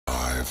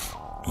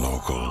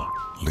local,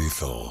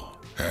 lethal,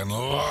 and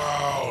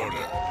loud.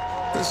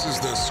 This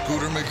is the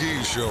Scooter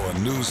McGee Show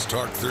on News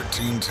Talk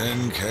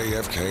 1310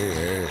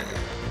 KFKA.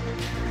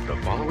 The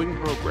following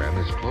program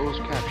is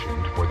closed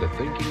captioned for the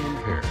thinking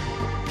impaired.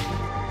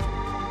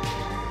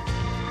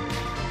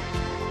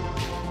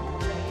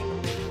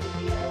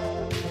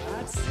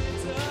 I'd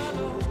sit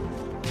alone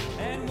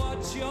and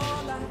watch your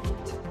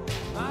light,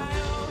 my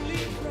only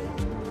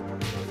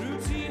friend through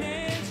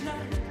teenage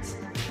night,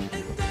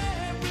 and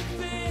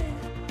everything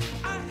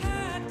I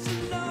had to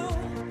know,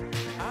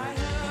 I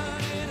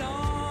heard it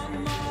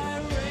on my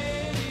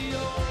radio.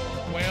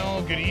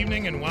 Well, good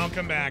evening and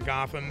welcome back,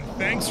 Gotham.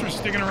 Thanks for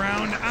sticking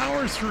around.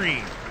 Hour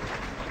 3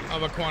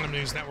 of a Quantum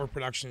News Network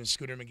production,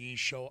 Scooter McGee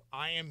Show.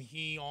 I am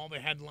he. All the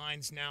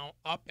headlines now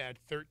up at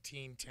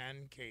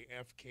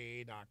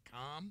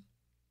 1310kfka.com.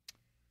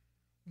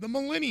 The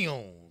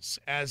millennials,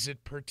 as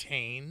it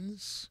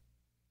pertains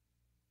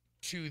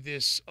to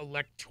this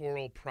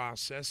electoral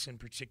process, in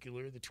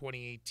particular the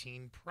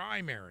 2018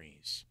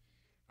 primaries.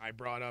 I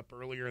brought up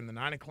earlier in the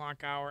 9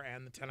 o'clock hour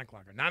and the 10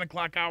 o'clock hour. 9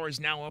 o'clock hour is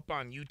now up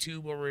on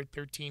YouTube over at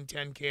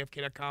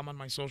 1310kfk.com on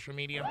my social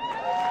media.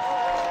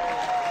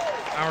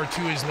 Hour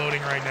 2 is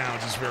loading right now,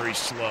 just very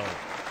slow.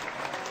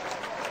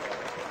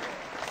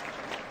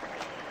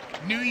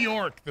 New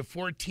York, the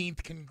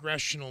 14th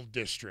Congressional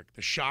District,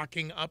 the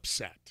shocking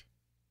upset.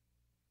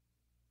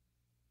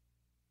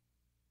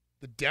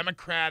 The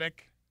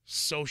Democratic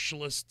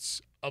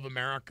Socialists of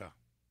America.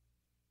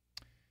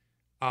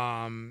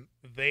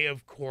 They,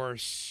 of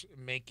course,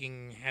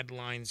 making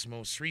headlines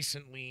most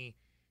recently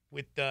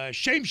with the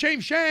shame, shame,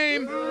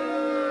 shame.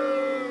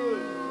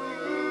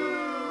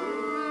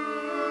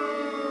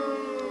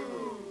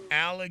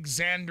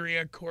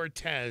 Alexandria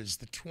Cortez,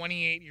 the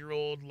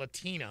 28-year-old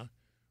Latina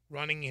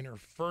running in her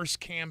first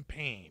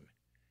campaign,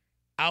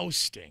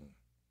 ousting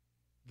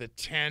the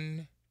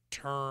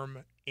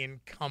 10-term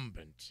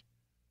incumbent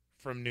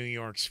from New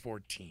York's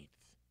 14th.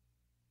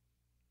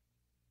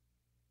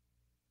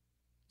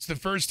 It's the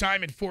first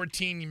time in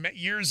 14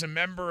 years a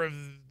member of,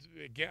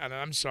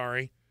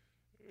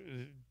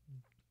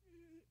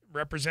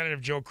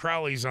 Representative Joe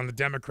Crowley's on the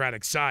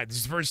Democratic side. This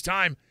is the first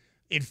time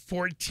in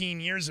 14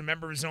 years a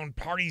member of his own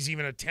party's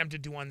even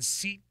attempted to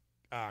unseat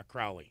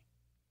Crowley.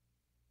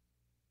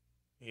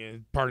 Yeah,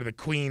 part of the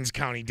Queens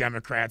County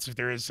Democrats, if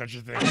there is such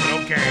a thing.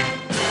 Okay.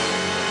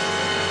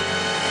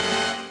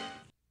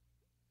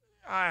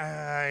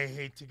 I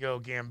hate to go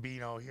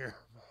Gambino here.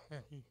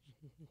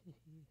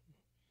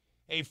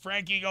 Hey,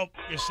 Frankie, go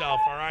yourself,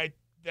 all right?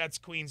 That's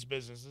Queens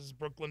business. This is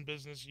Brooklyn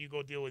business. You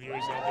go deal with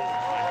yours, I'll deal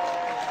with mine.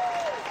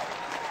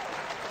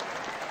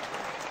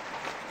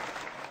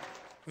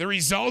 The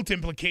result,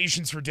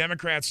 implications for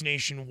Democrats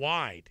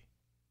nationwide.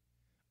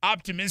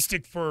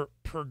 Optimistic for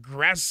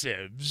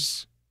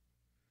progressives,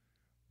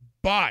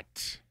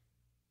 but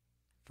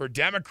for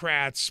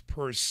Democrats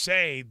per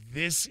se,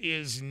 this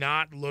is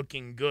not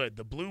looking good.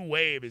 The blue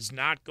wave is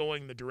not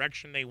going the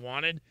direction they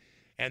wanted,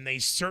 and they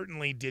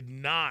certainly did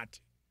not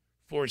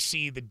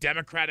foresee the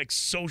Democratic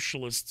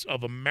Socialists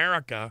of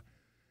America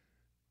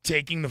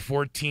taking the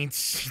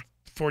 14th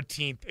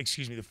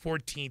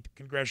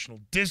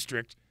Congressional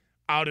District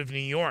out of New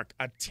York,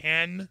 a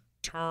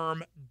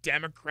 10-term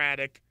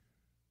Democratic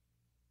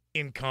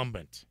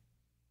incumbent.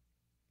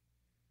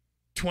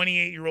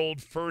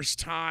 28-year-old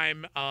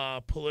first-time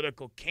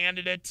political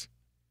candidate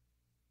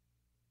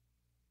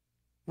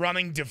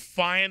running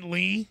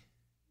defiantly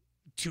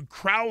to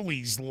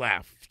Crowley's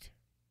left.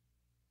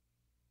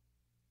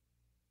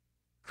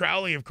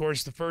 Crowley, of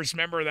course, the first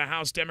member of the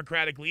House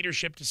Democratic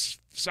leadership to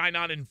sign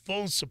on in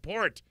full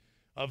support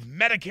of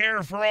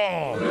Medicare for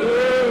All.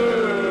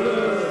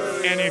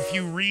 And if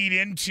you read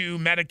into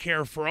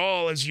Medicare for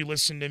All, as you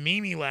listened to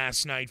Mimi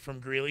last night from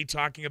Greeley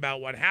talking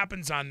about what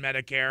happens on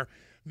Medicare,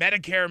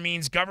 Medicare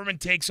means government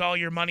takes all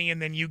your money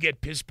and then you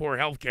get piss poor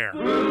health care.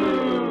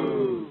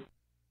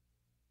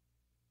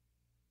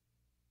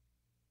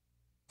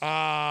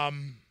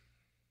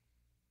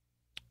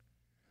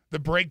 The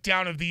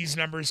breakdown of these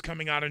numbers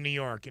coming out of New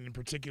York, and in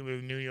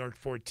particular New York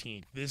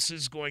 14th. This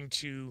is going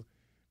to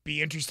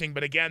be interesting.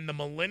 But again, the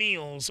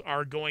millennials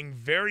are going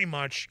very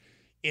much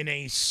in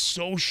a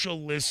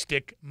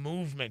socialistic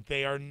movement.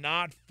 They are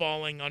not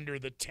falling under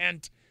the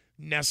tent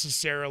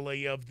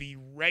necessarily of the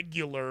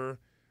regular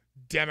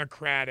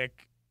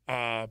Democratic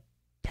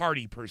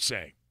Party per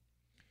se.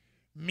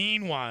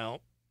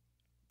 Meanwhile,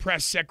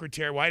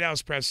 White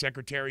House Press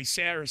Secretary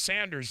Sarah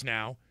Sanders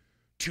now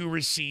to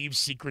receive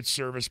Secret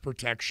Service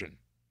protection.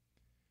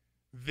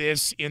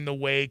 This in the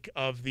wake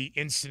of the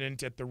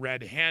incident at the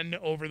Red Hen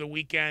over the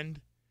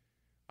weekend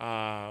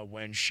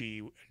when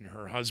she and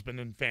her husband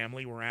and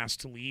family were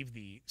asked to leave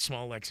the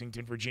small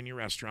Lexington, Virginia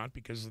restaurant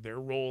because of their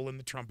role in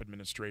the Trump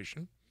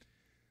administration.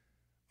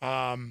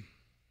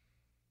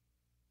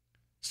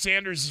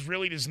 Sanders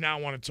really does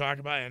not want to talk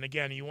about it. And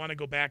again, you want to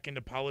go back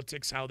into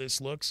politics, how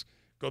this looks?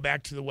 Go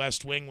back to the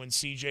West Wing when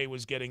CJ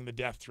was getting the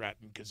death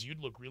threatened, because you'd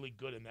look really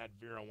good in that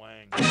Vera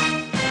Wang.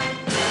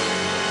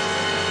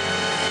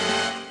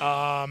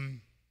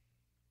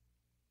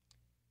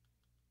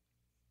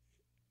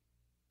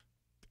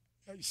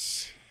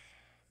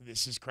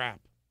 This is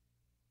crap.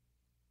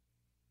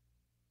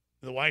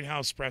 The White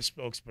House press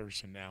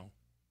spokesperson now,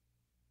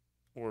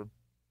 or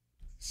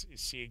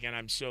see again,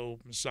 I'm so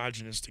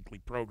misogynistically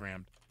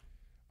programmed.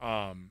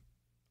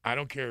 I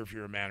don't care if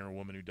you're a man or a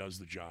woman who does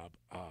the job.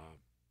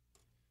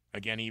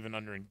 Again, even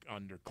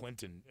under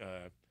Clinton,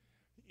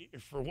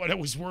 for what it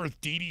was worth,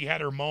 Dee Dee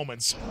had her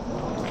moments.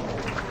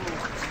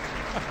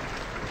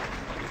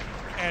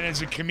 And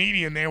as a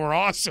comedian, they were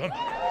awesome.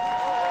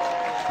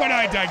 But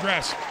I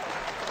digress.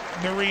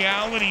 The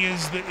reality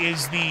is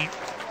the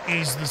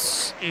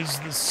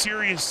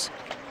serious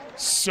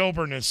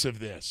soberness of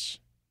this.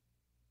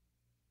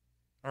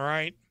 All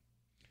right?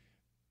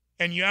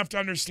 And you have to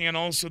understand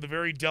also the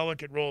very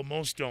delicate role,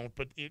 most don't,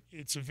 but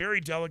it's a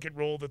very delicate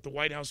role that the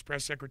White House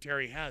press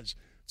secretary has.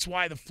 It's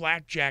why the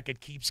flak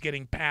jacket keeps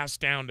getting passed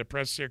down to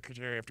press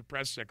secretary after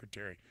press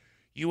secretary.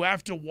 You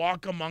have to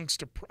walk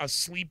amongst a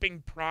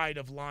sleeping pride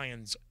of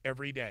lions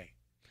every day.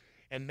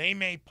 And they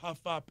may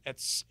puff up at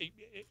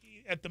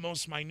the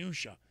most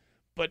minutia,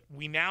 but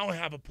we now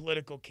have a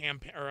political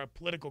campaign or a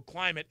political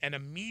climate and a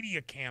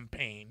media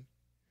campaign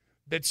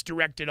that's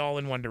directed all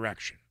in one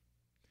direction.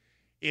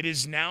 It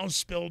is now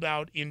spilled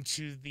out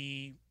into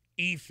the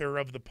ether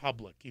of the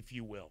public, if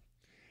you will.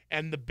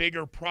 And the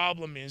bigger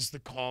problem is the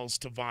calls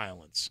to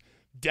violence.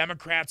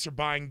 Democrats are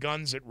buying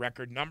guns at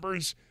record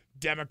numbers.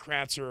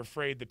 Democrats are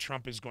afraid that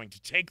Trump is going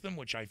to take them,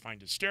 which I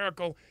find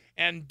hysterical.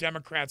 And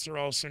Democrats are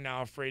also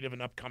now afraid of an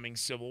upcoming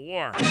civil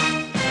war.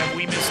 Have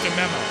we missed a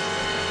memo?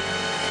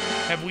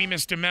 Have we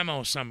missed a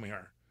memo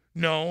somewhere?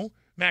 No.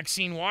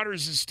 Maxine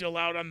Waters is still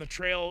out on the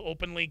trail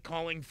openly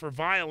calling for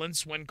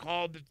violence. When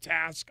called to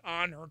task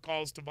on her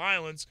calls to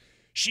violence,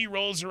 she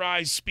rolls her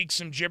eyes, speaks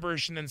some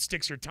gibberish, and then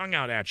sticks her tongue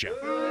out at you.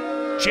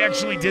 She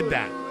actually did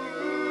that.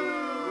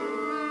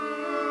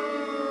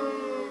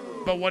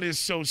 But what is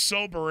so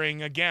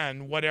sobering,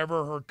 again,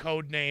 whatever her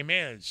code name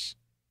is,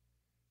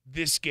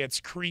 this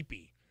gets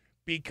creepy.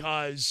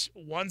 Because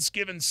once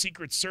given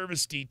Secret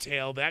Service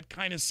detail, that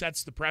kind of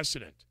sets the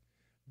precedent.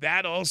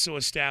 That also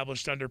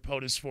established under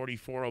POTUS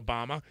 44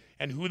 Obama.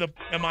 And who the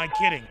am I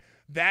kidding?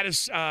 That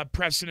is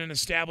precedent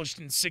established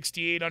in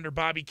 68 under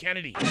Bobby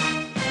Kennedy.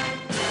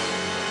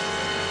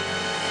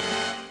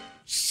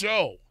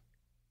 So,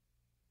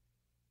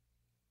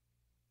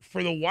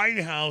 for the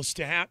White House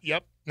to have, we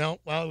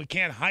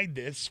can't hide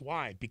this.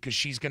 Why? Because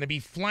she's going to be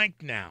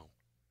flanked now.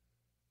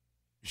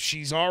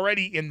 She's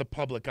already in the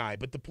public eye.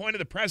 But the point of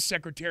the press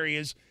secretary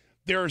is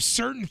there are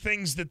certain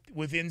things that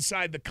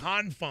inside the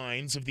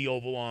confines of the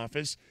Oval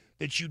Office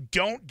that you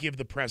don't give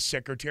the press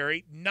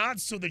secretary, not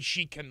so that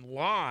she can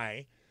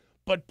lie,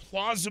 but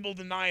plausible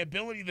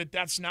deniability that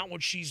that's not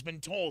what she's been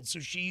told. So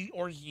she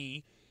or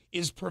he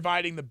is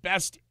providing the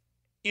best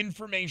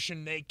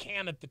information they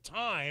can at the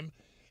time.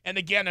 And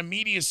again, a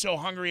media is so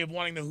hungry of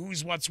wanting the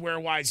who's, what's, where,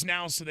 why's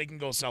now so they can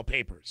go sell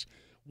papers.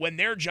 When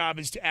their job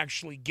is to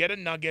actually get a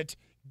nugget,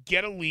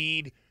 get a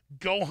lead,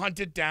 go hunt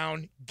it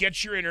down,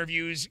 get your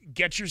interviews,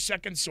 get your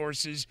second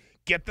sources,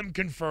 get them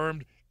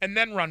confirmed, and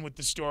then run with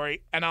the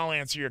story, and I'll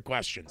answer your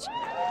questions.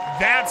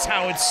 That's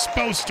how it's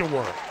supposed to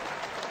work.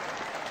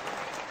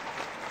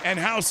 And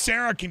how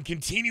Sarah can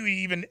continue to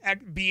even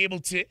be able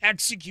to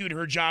execute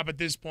her job at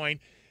this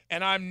point,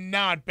 and I'm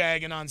not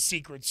bagging on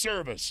Secret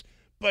Service,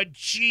 but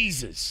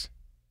Jesus,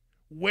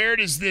 where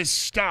does this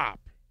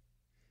stop?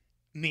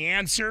 And the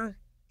answer,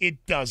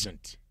 it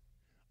doesn't.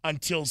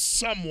 Until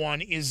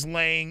someone is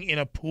laying in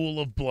a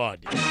pool of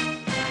blood.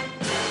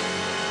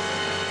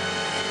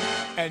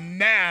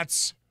 And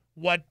that's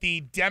what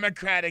the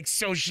Democratic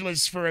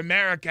Socialists for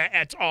America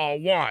et al.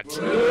 Want.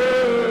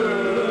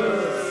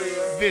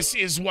 This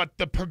is what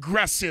the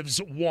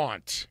progressives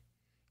want.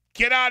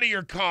 Get out of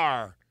your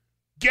car.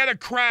 Get a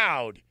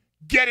crowd.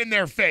 Get in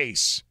their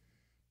face.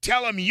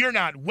 Tell them you're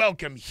not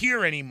welcome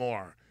here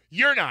anymore.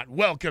 You're not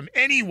welcome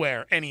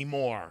anywhere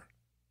anymore.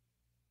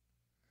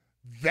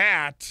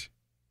 That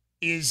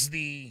is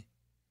the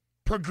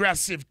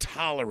progressive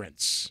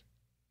tolerance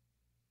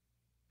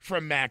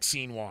from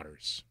Maxine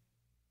Waters.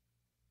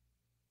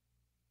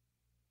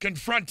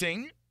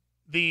 Confronting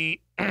the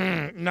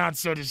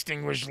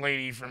not-so-distinguished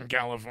lady from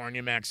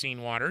California,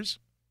 Maxine Waters,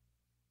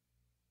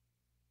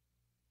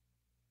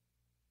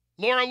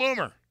 Laura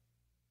Loomer,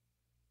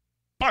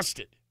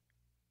 busted.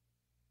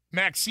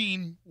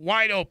 Maxine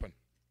wide open.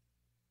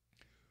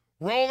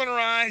 Rolling her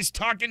eyes,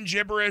 talking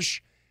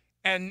gibberish,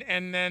 and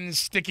then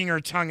sticking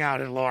her tongue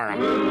out at Laura.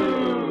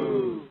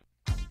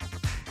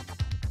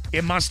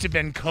 It must have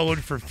been code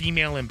for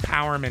female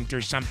empowerment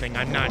or something.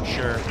 I'm not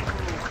sure.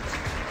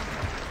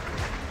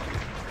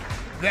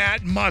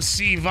 That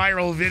must-see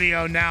viral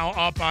video now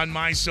up on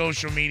my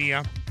social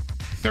media.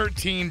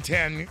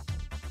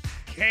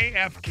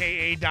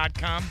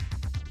 1310kfka.com.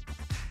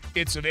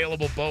 It's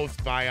available both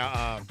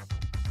via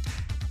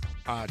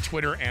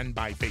Twitter and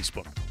by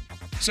Facebook.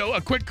 So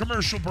a quick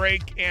commercial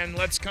break, and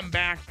let's come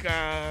back.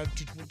 No,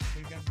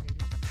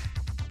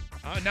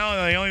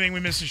 the only thing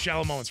we missed is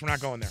shallow moments. We're not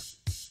going there.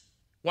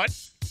 What?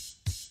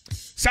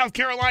 South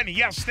Carolina.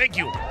 Yes, thank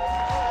you.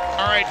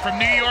 All right, from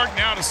New York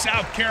now to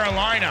South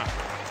Carolina.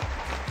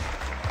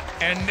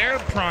 and their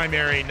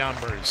primary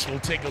numbers. We'll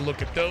take a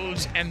look at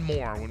those and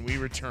more when we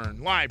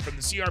return. Live from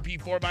the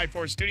CRP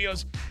 4x4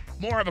 studios,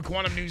 more of a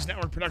Quantum News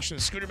Network production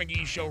of the Scooter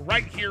McGee Show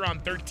right here on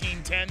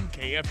 1310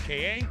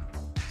 KFKA.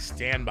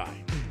 Stand by.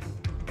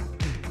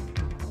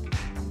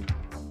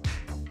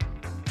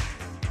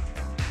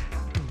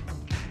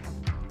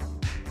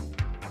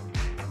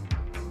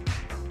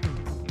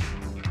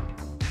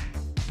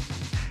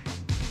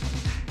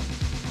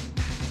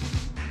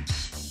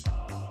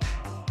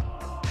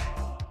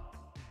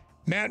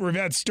 Matt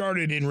Rivette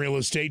started in real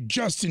estate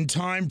just in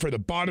time for the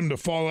bottom to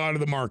fall out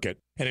of the market,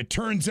 and it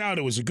turns out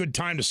it was a good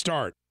time to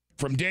start.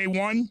 From day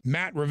one,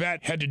 Matt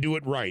Rivette had to do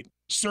it right,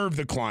 serve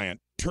the client,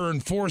 turn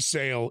for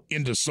sale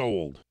into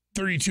sold.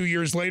 32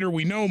 years later,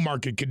 we know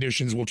market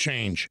conditions will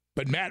change,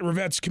 but Matt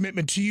Rivette's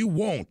commitment to you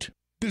won't.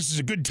 This is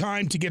a good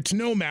time to get to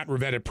know Matt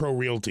Rivette at Pro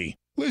Realty.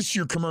 List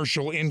your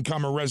commercial,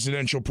 income, or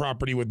residential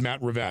property with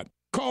Matt Rivette.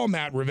 Call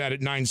Matt Rivette at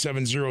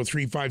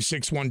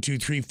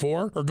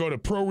 970-356-1234 or go to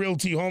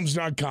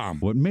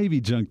ProRealtyHomes.com. What may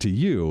be junk to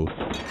you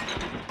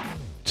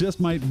just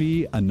might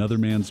be another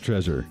man's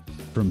treasure.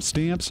 From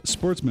stamps,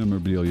 sports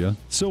memorabilia,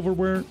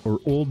 silverware, or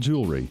old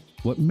jewelry,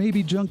 what may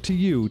be junk to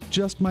you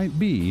just might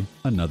be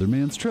another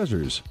man's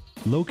treasures.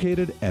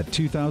 Located at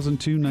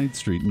 2002 9th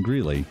Street in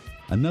Greeley,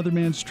 Another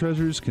Man's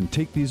Treasures can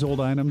take these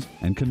old items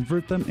and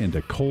convert them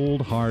into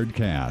cold, hard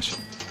cash.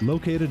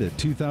 Located at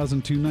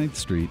 2002 9th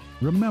Street,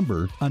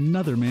 remember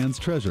Another Man's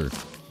Treasure.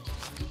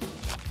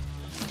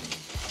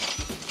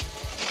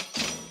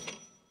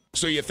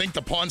 So you think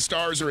the Pawn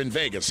Stars are in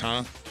Vegas,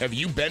 huh? Have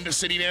you been to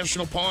City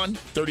National Pawn?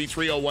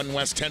 3301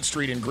 West 10th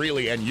Street in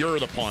Greeley, and you're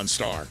the Pawn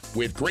Star.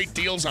 With great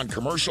deals on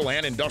commercial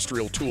and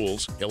industrial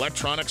tools,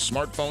 electronics,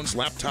 smartphones,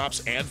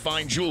 laptops, and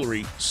fine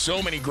jewelry.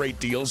 So many great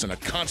deals and a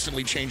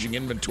constantly changing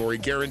inventory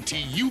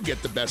guarantee you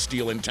get the best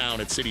deal in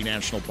town at City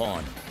National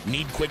Pawn.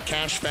 Need quick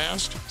cash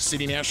fast?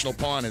 City National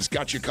Pawn has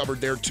got you covered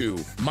there too.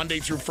 Monday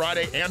through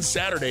Friday and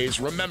Saturdays,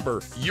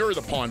 remember, you're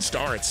the Pawn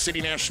Star at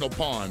City National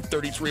Pawn,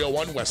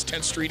 3301 West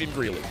 10th Street in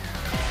Greeley.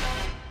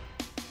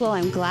 Well,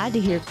 I'm glad to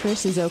hear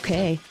Chris is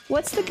okay.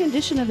 What's the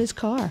condition of his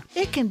car?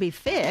 It can be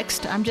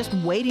fixed. I'm just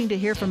waiting to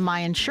hear from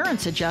my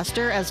insurance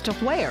adjuster as to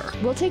where.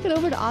 We'll take it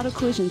over to Auto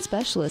Collision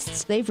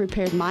Specialists. They've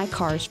repaired my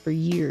cars for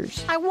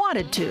years. I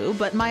wanted to,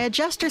 but my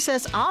adjuster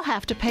says I'll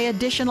have to pay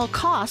additional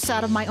costs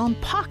out of my own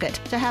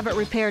pocket to have it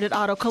repaired at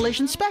Auto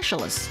Collision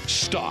Specialists.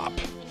 Stop.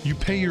 You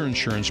pay your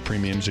insurance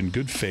premiums in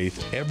good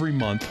faith every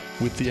month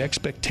with the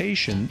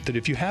expectation that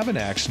if you have an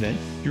accident,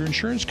 your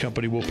insurance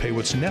company will pay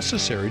what's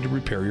necessary to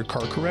repair your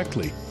car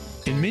correctly.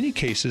 In many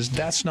cases,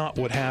 that's not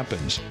what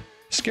happens.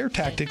 Scare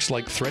tactics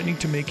like threatening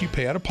to make you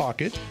pay out of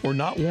pocket or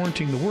not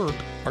warranting the work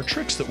are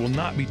tricks that will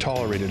not be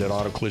tolerated at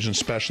Auto Collision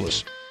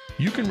Specialists.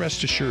 You can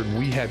rest assured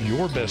we have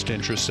your best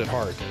interests at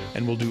heart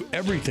and will do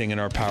everything in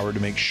our power to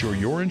make sure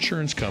your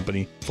insurance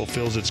company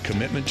fulfills its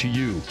commitment to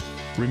you.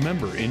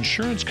 Remember,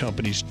 insurance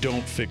companies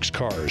don't fix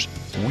cars.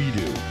 We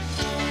do.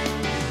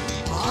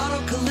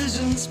 Auto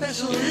Collision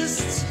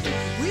Specialists,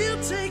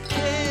 we'll take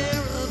care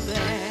of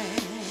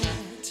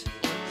that.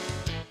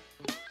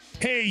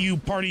 Hey, you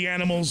party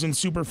animals and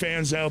super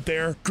fans out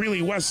there.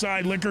 Greeley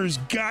Westside Liquor's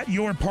got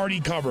your party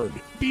covered.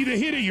 Be the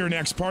hit of your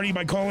next party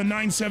by calling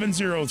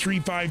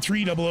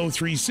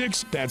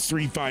 970-353-0036. That's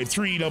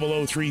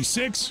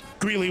 353-0036.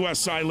 Greeley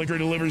Westside Liquor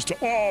delivers to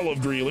all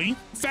of Greeley.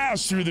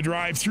 Fast through the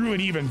drive-thru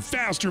and even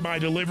faster by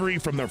delivery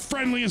from the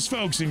friendliest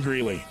folks in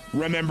Greeley.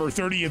 Remember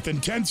 30th and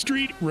 10th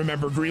Street?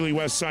 Remember Greeley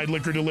Westside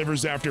Liquor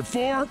delivers after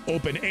 4,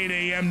 open 8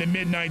 a.m. to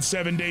midnight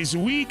 7 days a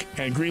week,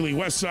 and Greeley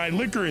Westside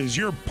Liquor is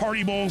your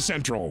party bowl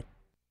central.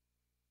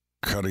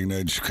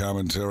 Cutting-edge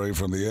commentary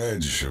from the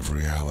edge of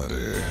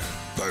reality.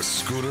 The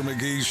Scooter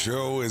McGee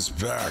Show is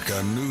back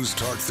on News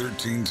Talk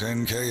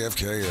 1310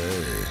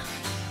 KFKA.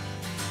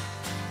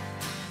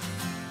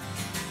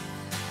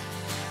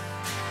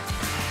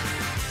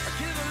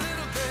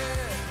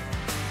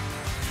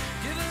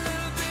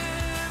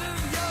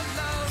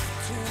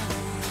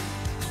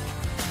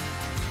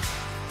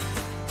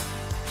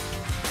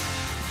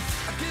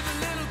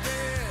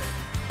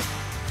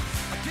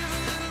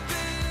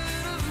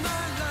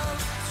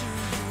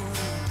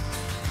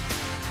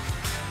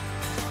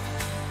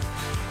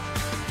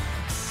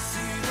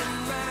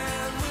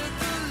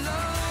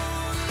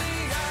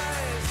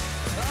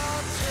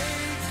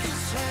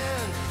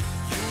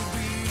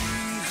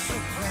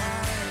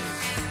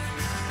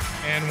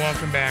 And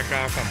welcome back,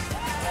 Gotham.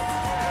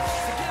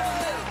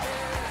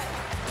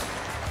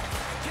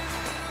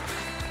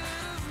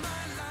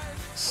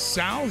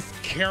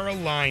 South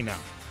Carolina.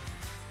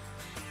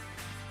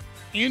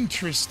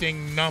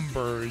 Interesting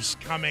numbers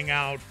coming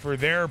out for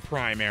their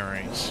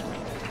primaries.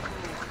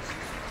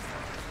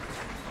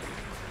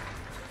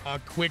 A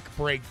quick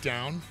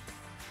breakdown.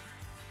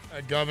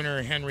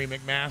 Governor Henry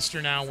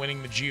McMaster now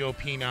winning the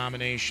GOP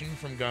nomination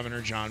from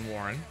Governor John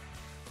Warren.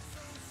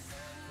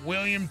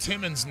 William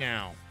Timmons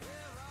now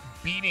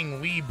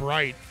beating Lee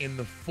Bright in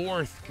the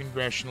 4th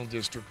Congressional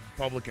District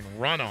Republican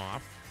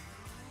runoff.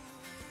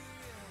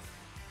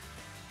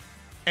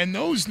 And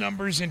those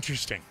numbers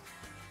interesting.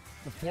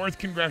 the 4th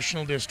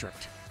Congressional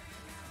District.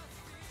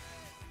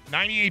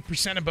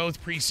 98% of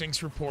both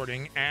precincts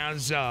reporting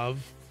as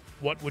of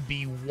what would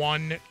be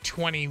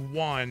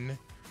 1:21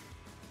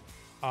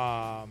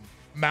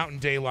 Mountain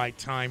Daylight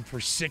Time for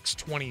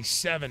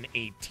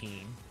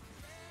 6/27/18.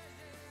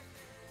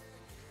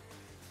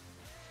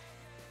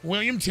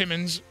 William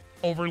Timmons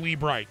over Lee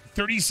Bright,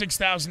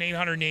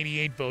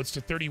 36,888 votes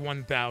to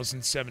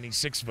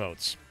 31,076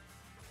 votes.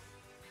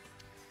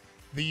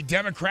 The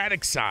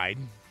Democratic side,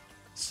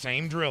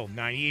 same drill,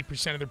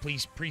 98% of their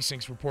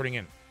precincts reporting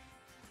in.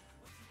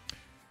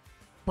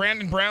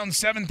 Brandon Brown,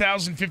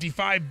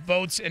 7,055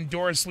 votes, and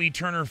Doris Lee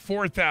Turner,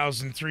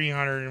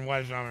 4,300. And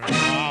what?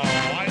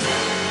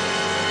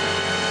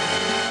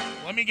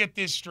 Let me get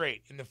this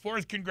straight. In the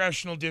 4th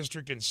Congressional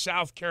District in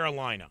South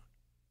Carolina,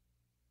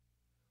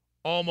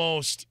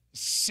 almost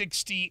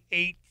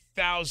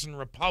 68,000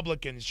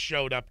 Republicans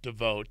showed up to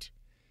vote,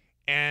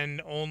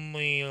 and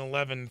only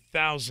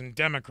 11,000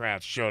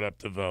 Democrats showed up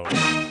to vote.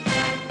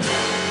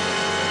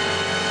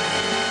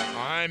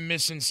 I'm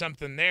missing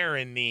something there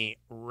in the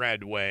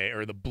red wave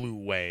or the blue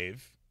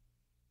wave.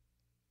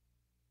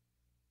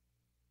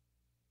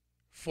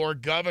 For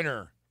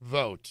governor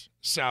vote,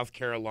 South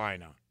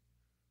Carolina,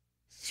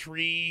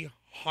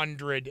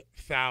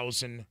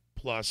 300,000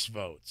 plus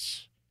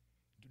votes.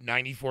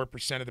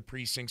 94% of the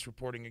precincts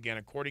reporting again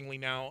accordingly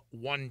now.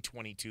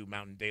 1:22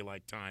 Mountain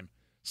Daylight Time,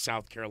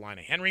 South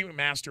Carolina. Henry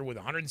McMaster with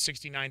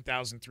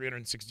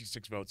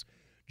 169,366 votes.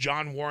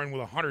 John Warren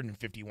with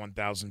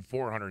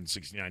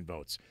 151,469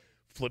 votes.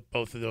 Flip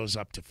both of those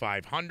up to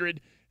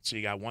 500. So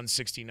you got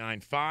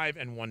 169.5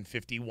 and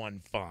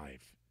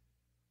 151.5.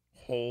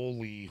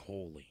 Holy.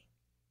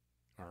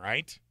 All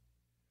right?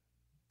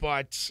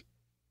 But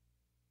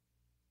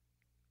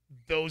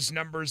those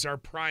numbers are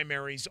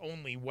primaries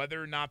only.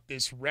 Whether or not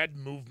this red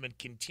movement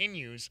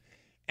continues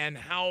and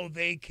how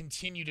they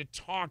continue to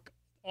talk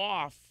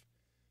off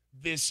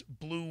this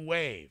blue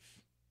wave.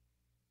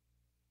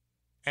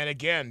 And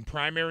again,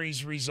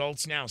 primaries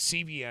results now.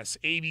 CBS,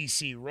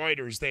 ABC,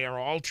 Reuters, they are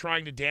all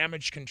trying to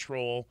damage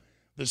control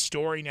the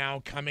story now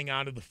coming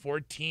out of the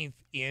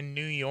 14th in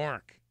New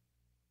York.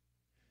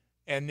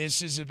 And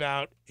this is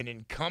about an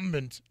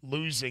incumbent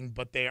losing,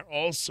 but they are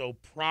also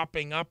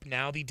propping up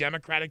now the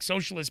Democratic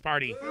Socialist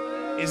Party.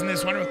 Isn't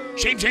this wonderful?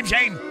 Shame, shame,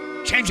 shame.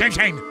 Shame, shame,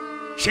 shame.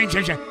 Shame,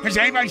 shame, shame. Has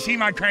anybody seen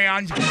my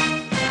crayons?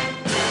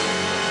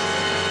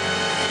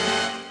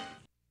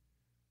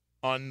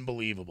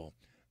 Unbelievable.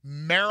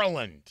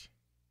 Maryland.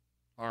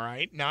 All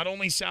right. Not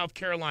only South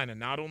Carolina,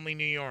 not only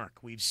New York.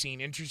 We've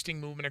seen interesting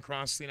movement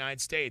across the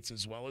United States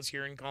as well as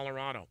here in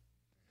Colorado.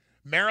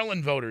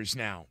 Maryland voters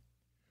now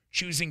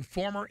choosing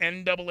former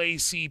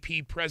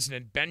NAACP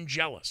President Ben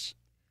Jealous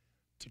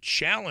to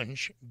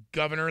challenge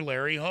Governor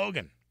Larry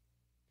Hogan.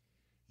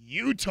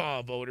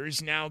 Utah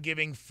voters now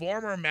giving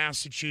former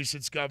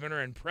Massachusetts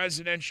governor and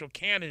presidential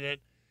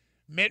candidate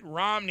Mitt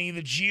Romney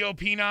the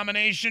GOP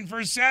nomination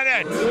for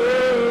Senate.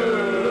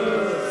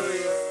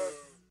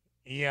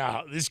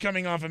 Yeah, this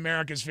coming off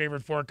America's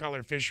favorite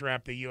four-color fish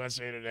wrap, the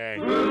USA Today.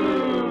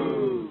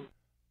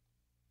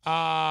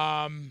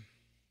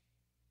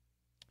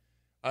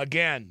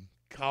 Again,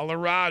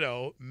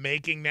 Colorado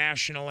making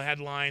national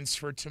headlines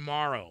for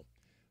tomorrow.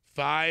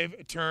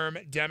 5-term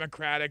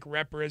Democratic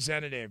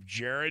Representative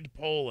Jared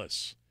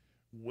Polis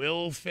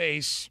will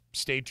face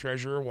State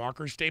Treasurer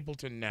Walker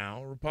Stapleton,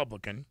 now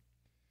Republican,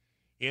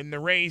 in the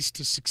race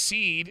to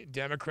succeed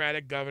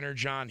Democratic Governor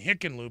John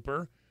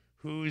Hickenlooper,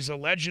 who's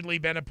allegedly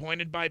been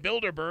appointed by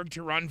Bilderberg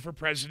to run for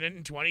president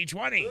in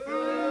 2020.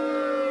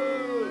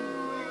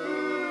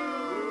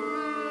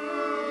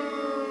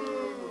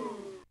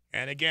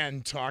 And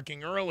again,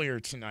 talking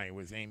earlier tonight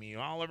with Amy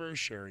Oliver,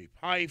 Sherry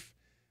Pike,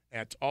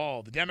 et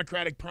al., the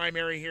Democratic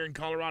primary here in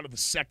Colorado, the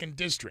 2nd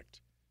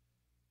District.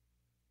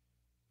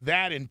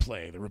 That in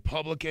play. The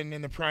Republican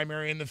in the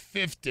primary in the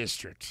 5th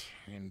District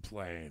in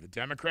play. The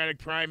Democratic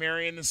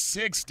primary in the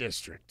 6th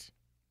District.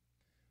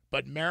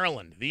 But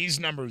Maryland, these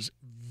numbers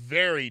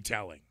very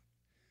telling.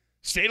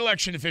 State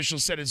election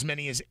officials said as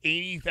many as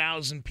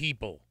 80,000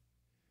 people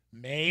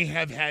may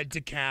have had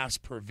to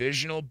cast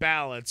provisional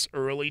ballots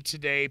early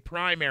today,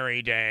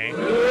 primary day,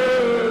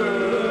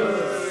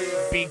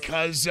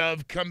 because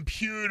of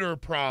computer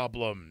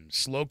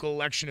problems. Local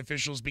election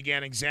officials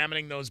began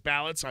examining those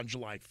ballots on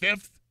July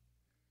 5th.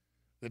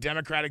 The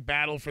Democratic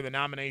battle for the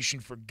nomination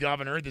for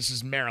governor, this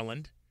is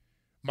Maryland,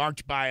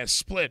 marked by a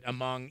split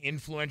among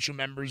influential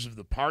members of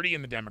the party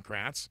and the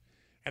Democrats,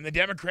 and the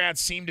Democrats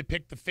seem to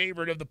pick the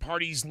favorite of the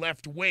party's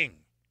left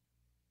wing.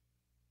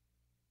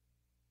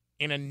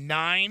 In a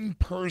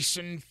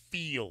 9-person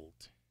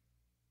field,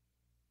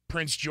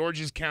 Prince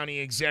George's County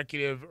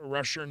Executive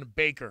Rushern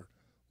Baker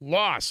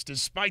lost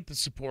despite the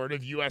support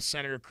of U.S.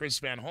 Senator Chris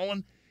Van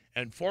Hollen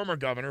and former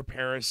Governor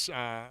Paris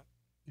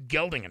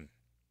Geldingen.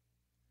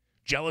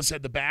 Jealous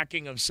had the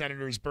backing of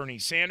Senators Bernie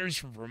Sanders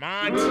from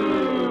Vermont,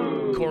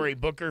 Cory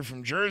Booker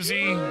from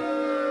Jersey,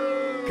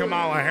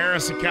 Kamala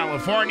Harris of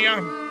California.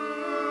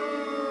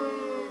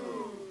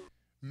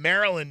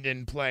 Maryland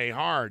in play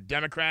hard.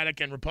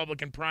 Democratic and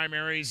Republican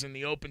primaries in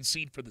the open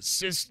seat for the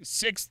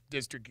 6th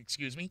district,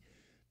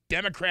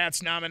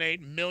 Democrats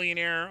nominate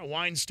millionaire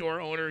wine store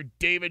owner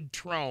David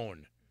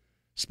Trone,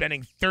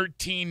 spending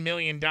 $13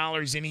 million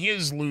in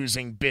his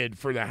losing bid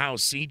for the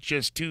House seat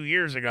just 2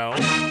 years ago.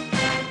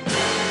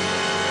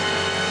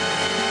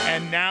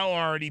 And now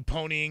already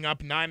ponying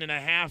up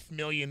 $9.5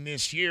 million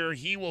this year.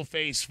 He will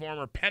face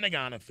former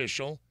Pentagon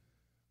official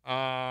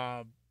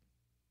Amy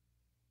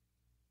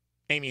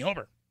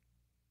Hoeber.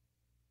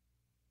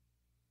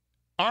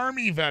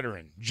 Army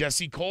veteran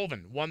Jesse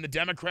Colvin won the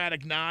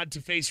Democratic nod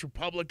to face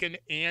Republican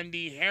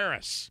Andy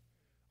Harris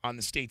on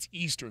the state's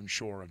eastern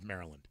shore of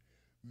Maryland.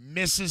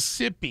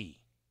 Mississippi.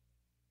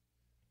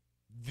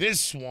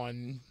 This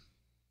one,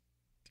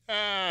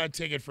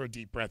 take it for a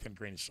deep breath and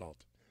grain of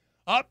salt.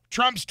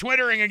 Trump's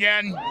twittering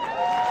again.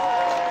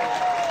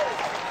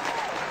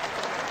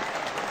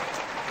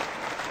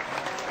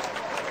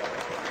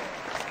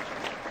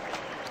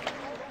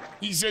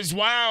 He says,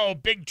 wow,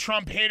 big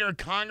Trump hater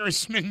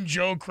Congressman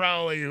Joe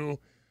Crowley, who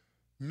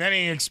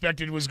many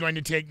expected was going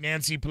to take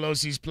Nancy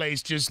Pelosi's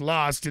place, just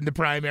lost in the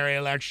primary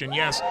election.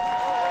 Yes,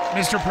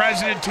 Mr.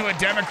 President, to a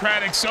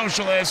Democratic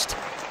socialist.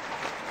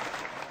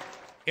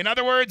 In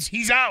other words,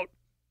 he's out.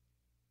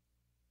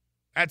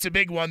 That's a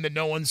big one that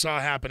no one saw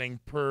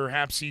happening.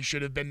 Perhaps he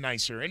should have been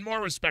nicer and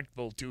more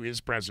respectful to his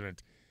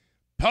president.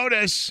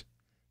 POTUS,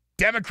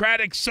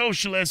 Democratic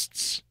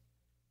socialists.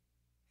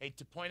 Hate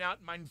to point out,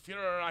 mein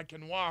Führer, I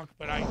can walk,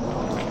 but I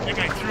think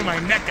I threw my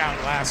neck out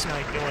last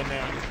night doing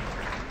that.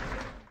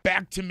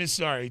 Back to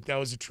sorry, that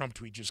was a Trump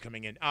tweet just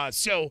coming in.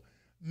 So,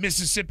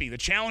 Mississippi, the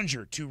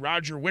challenger to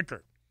Roger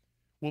Wicker,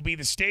 will be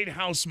the state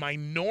House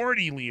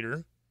minority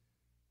leader,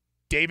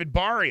 David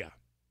Barria.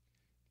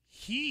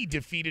 He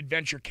defeated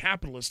venture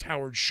capitalist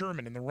Howard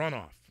Sherman in the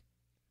runoff.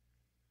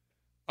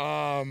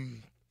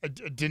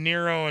 De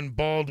Niro and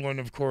Baldwin,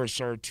 of course,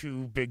 are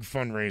two big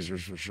fundraisers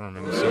for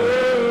Sherman.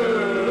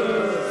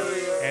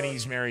 And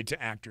he's married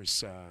to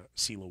actress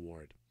Celia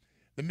Ward.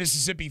 The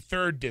Mississippi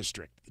 3rd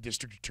District, the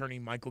district attorney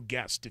Michael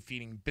Guest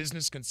defeating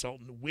business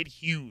consultant Whit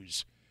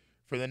Hughes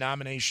for the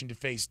nomination to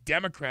face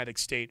Democratic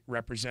State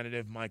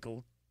Representative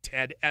Michael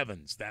Ted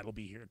Evans. That'll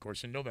be here, of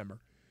course, in November.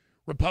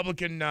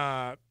 Republican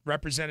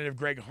Representative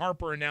Greg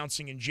Harper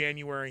announcing in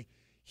January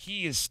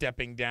he is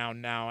stepping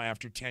down now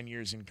after 10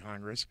 years in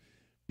Congress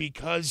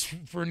because,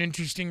 for an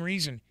interesting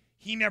reason,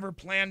 he never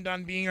planned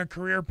on being a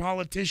career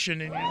politician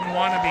and didn't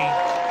want to be.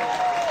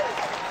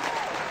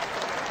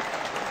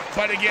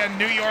 But again,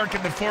 New York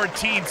and the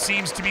 14th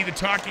seems to be the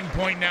talking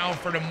point now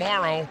for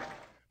tomorrow.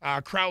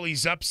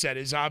 Crowley's upset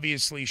is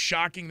obviously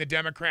shocking the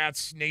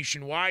Democrats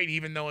nationwide,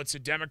 even though it's a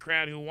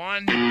Democrat who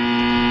won.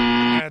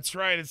 That's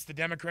right, it's the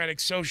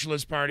Democratic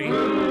Socialist Party.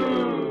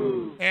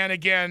 And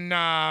again,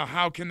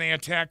 how can they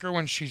attack her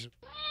when she's,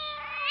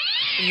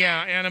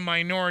 and a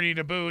minority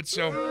to boot,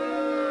 so.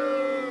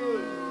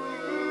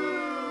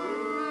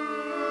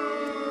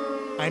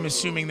 I'm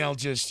assuming they'll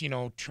just,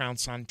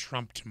 trounce on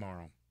Trump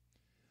tomorrow.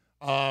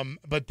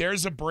 But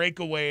there's a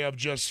breakaway of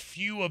just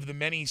few of the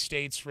many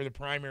states for the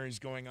primaries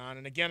going on.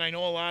 And again, I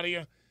know a lot of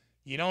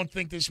you don't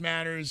think this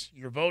matters.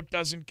 Your vote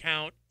doesn't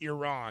count. You're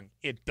wrong.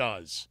 It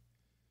does.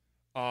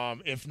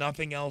 If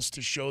nothing else,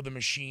 to show the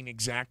machine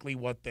exactly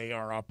what they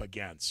are up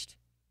against.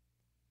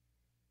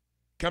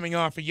 Coming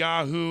off of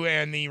Yahoo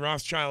and the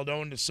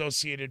Rothschild-owned and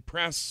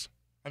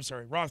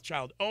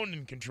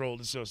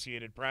controlled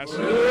Associated Press.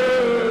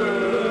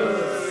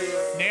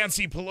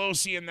 Nancy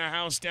Pelosi and the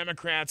House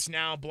Democrats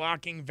now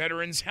blocking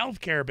veterans' health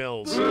care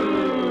bills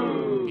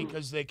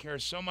because they care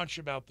so much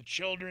about the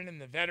children and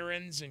the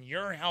veterans and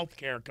your health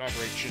care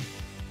coverage and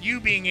you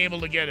being able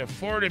to get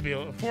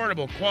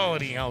affordable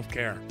quality health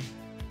care.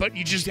 But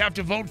you just have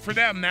to vote for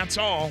them, that's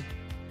all.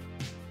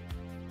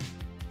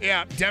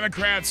 Yeah,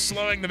 Democrats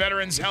slowing the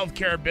veterans' health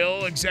care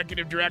bill.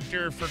 Executive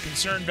Director for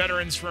Concerned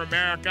Veterans for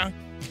America.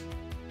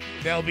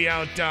 They'll be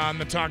out on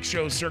the talk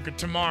show circuit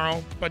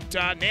tomorrow. But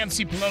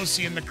Nancy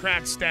Pelosi and the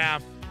crack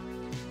staff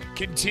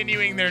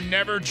continuing their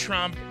never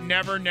Trump,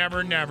 never,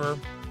 never, never.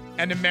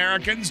 And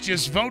Americans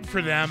just vote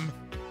for them,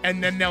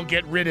 and then they'll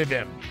get rid of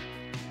him.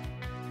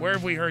 Where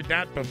have we heard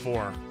that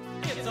before?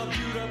 It's a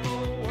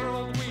beautiful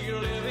world we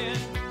live in.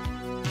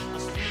 A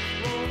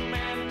sweet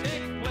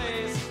romantic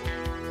place.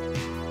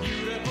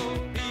 Beautiful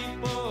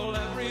people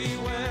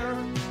everywhere.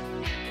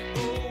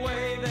 The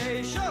way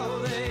they show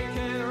they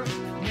care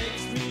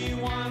makes me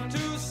want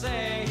to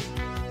say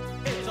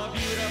it's a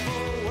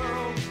beautiful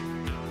world.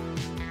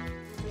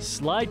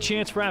 Slight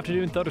chance for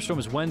afternoon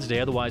thunderstorms Wednesday,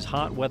 otherwise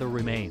hot weather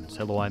remains.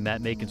 Hello, I'm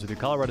Matt Makins with your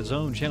Colorado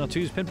Zone, Channel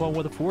 2's Pinpoint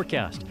Weather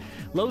Forecast.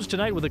 Lows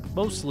tonight with a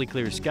mostly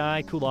clear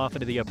sky, cool off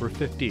into the upper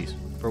 50s.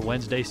 For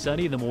Wednesday,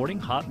 sunny in the morning,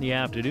 hot in the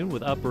afternoon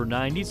with upper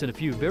 90s and a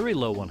few very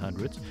low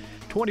 100s.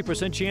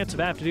 20% chance of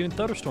afternoon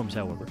thunderstorms,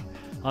 however.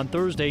 On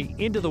Thursday,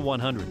 into the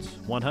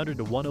 100s, 100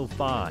 to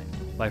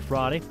 105. By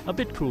Friday, a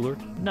bit cooler,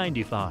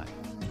 95.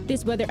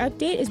 This weather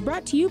update is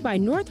brought to you by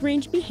North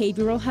Range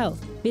Behavioral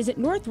Health. Visit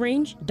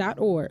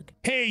northrange.org.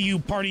 Hey, you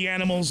party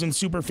animals and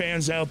super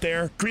fans out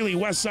there. Greeley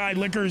Westside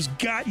Liquor's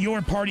got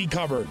your party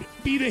covered.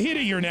 Be the hit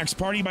of your next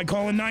party by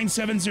calling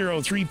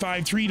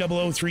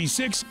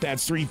 970-353-0036.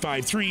 That's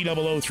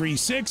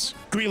 353-0036.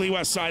 Greeley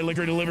Westside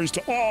Liquor delivers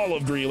to all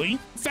of Greeley.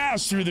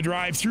 Fast through the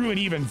drive-thru and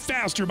even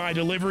faster by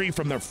delivery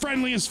from the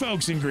friendliest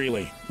folks in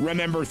Greeley.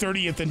 Remember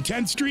 30th and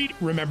 10th Street?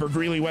 Remember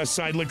Greeley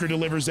Westside Liquor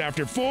delivers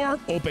after 4,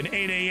 open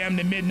 8 a.m.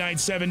 to midnight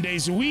 7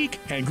 days a week,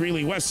 and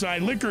Greeley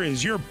Westside Liquor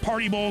is your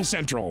Party Bowl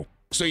Central.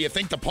 So you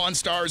think the Pawn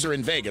Stars are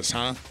in Vegas,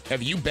 huh?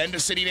 Have you been to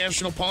City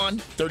National Pawn?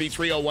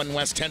 3301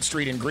 West 10th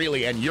Street in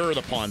Greeley, and you're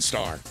the Pawn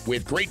Star.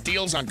 With great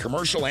deals on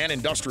commercial and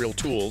industrial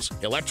tools,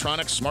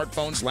 electronics,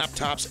 smartphones,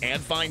 laptops,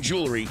 and fine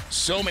jewelry,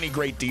 so many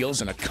great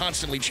deals and a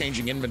constantly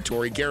changing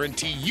inventory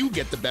guarantee you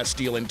get the best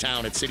deal in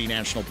town at City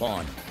National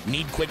Pawn.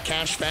 Need quick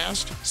cash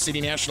fast?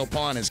 City National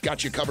Pawn has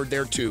got you covered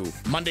there too.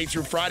 Monday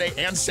through Friday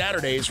and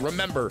Saturdays,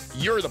 remember,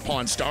 you're the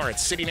Pawn Star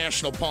at City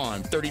National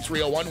Pawn,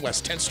 3301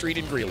 West 10th Street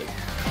in Greeley.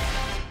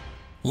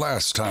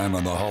 Last time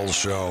on the Hull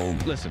Show.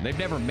 Listen, they've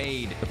never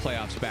made the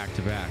playoffs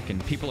back-to-back,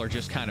 and people are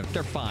just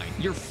they're fine.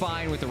 You're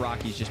fine with the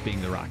Rockies just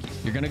being the Rockies.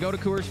 You're going to go to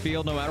Coors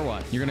Field no matter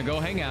what. You're going to go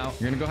hang out.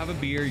 You're going to go have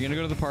a beer. You're going to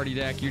go to the party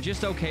deck. You're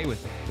just okay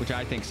with it, which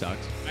I think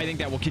sucks. I think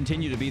that will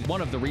continue to be one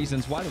of the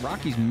reasons why the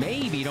Rockies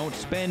maybe don't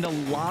spend a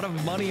lot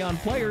of money on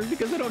players,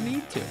 because they don't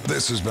need to.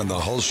 This has been the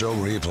Hull Show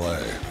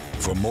replay.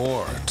 For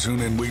more, tune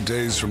in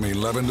weekdays from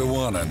 11 to 1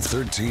 on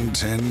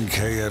 1310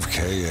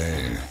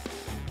 KFKA.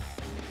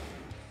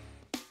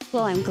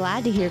 Well, I'm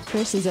glad to hear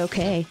Chris is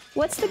okay.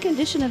 What's the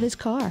condition of his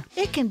car?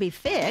 It can be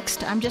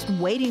fixed. I'm just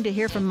waiting to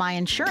hear from my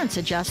insurance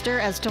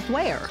adjuster as to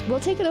where. We'll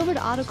take it over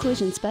to Auto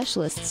Collision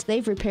Specialists.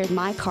 They've repaired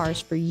my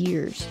cars for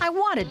years. I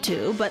wanted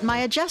to, but my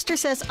adjuster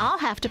says I'll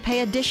have to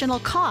pay additional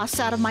costs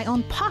out of my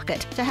own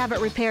pocket to have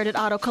it repaired at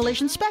Auto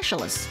Collision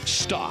Specialists.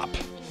 Stop.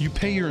 You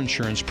pay your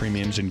insurance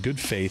premiums in good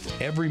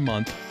faith every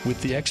month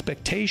with the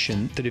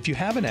expectation that if you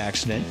have an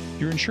accident,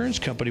 your insurance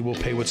company will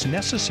pay what's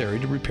necessary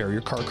to repair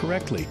your car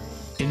correctly.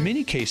 In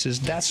many cases,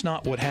 that's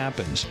not what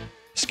happens.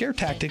 Scare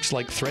tactics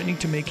like threatening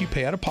to make you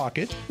pay out of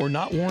pocket or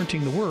not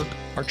warranting the work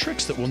are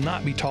tricks that will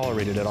not be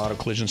tolerated at Auto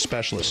Collision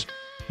Specialists.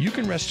 You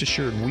can rest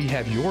assured we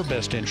have your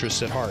best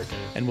interests at heart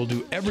and will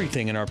do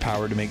everything in our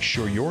power to make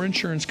sure your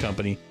insurance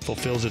company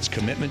fulfills its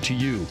commitment to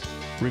you.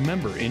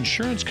 Remember,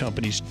 insurance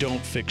companies don't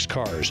fix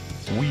cars.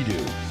 We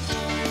do.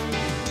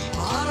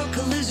 Auto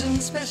Collision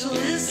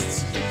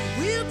Specialists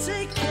will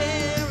take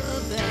care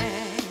of that.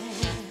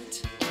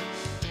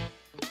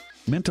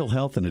 Mental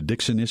health and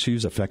addiction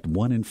issues affect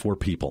 1 in 4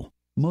 people.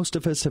 Most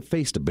of us have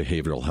faced a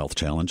behavioral health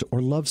challenge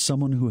or love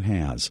someone who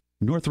has.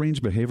 North Range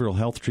Behavioral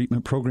Health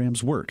Treatment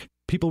programs work.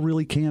 People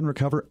really can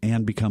recover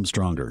and become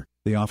stronger.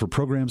 They offer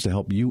programs to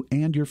help you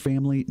and your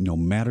family, no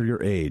matter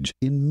your age,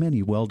 in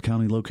many Weld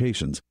County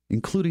locations,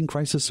 including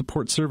crisis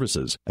support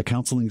services, a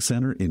counseling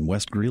center in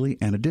West Greeley,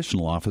 and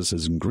additional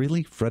offices in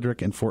Greeley,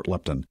 Frederick, and Fort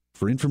Lupton.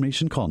 For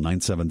information, call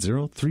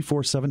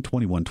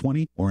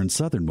 970-347-2120 or in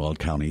Southern Weld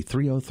County,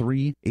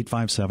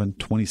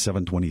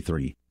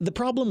 303-857-2723. The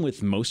problem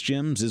with most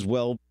gyms is,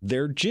 well,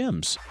 they're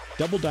gyms.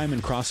 Double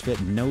Diamond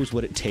CrossFit knows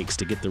what it takes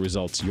to get the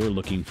results you're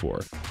looking for.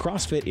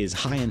 CrossFit is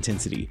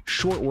high-intensity,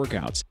 short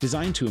workouts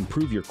designed to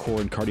improve your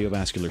core and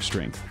cardiovascular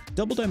strength.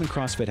 Double Diamond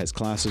CrossFit has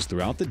classes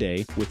throughout the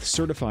day with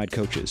certified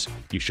coaches.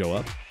 You show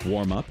up,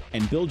 warm up,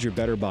 and build your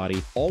better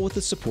body, all with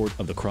the support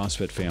of the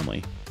CrossFit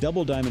family.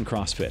 Double Diamond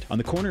CrossFit on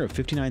the corner of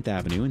 59th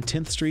Avenue and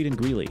 10th Street in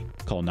Greeley.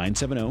 Call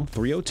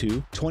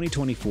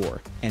 970-302-2024.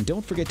 And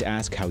don't forget to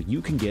ask how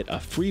you can get a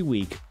free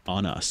week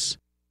on us.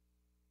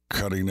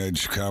 Cutting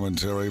edge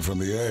commentary from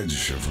the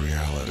edge of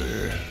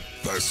reality.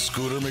 The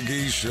Scooter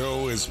McGee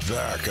Show is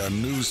back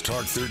on News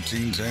Talk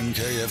 1310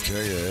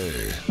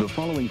 KFKA. The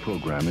following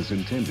program is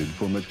intended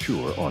for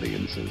mature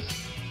audiences.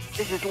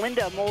 This is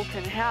Linda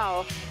Moulton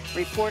Howe,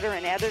 reporter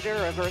and editor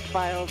of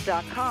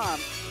EarthFiles.com.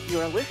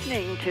 You are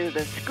listening to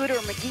The Scooter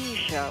McGee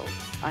Show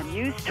on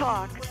News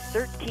Talk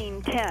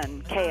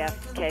 1310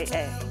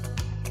 KFKA.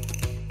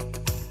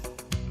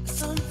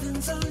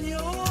 Something's on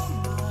your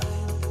mind,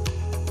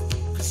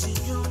 'cause in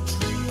your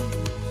dream,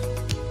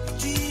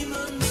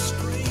 demons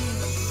scream.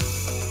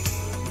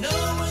 No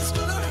one's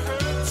gonna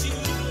hurt you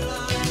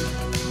like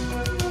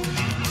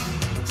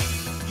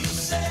you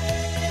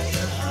say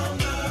you're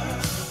hunger.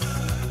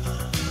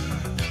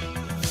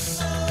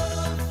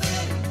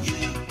 Something you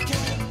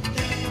can't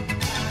name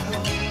at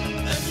all.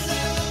 And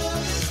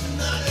love is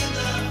not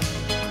enough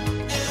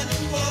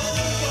anymore.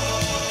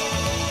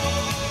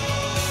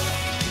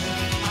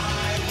 I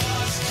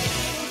was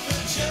king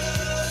for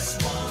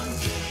just one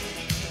day.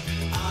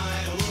 I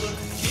would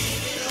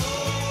give it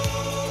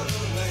all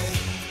away.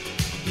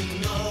 You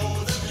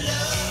know that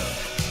love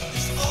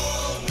is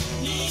all we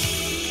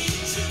need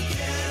to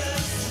get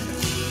us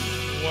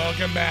through.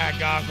 Welcome back,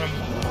 Gotham.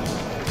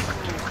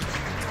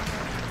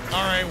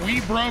 All right,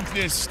 we broke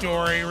this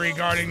story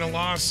regarding the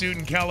lawsuit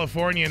in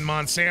California in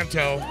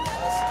Monsanto.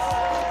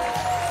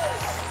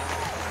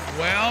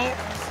 Well,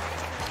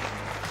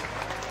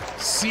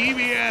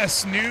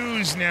 CBS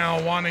News now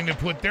wanting to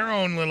put their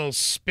own little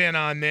spin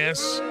on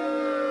this.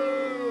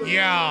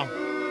 Yeah.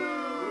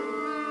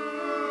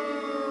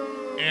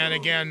 And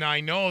again, I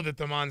know that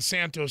the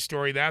Monsanto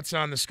story, that's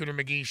on the Scooter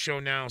McGee Show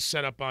now,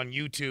 set up on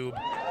YouTube.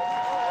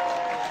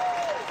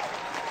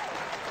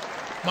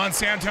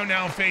 Monsanto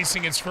now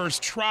facing its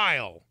first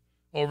trial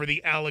over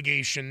the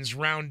allegations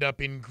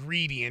Roundup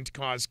ingredient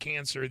caused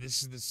cancer.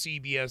 This is the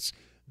CBS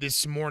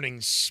This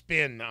Morning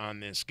spin on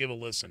this. Give a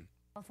listen.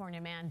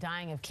 California man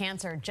dying of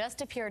cancer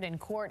just appeared in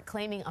court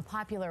claiming a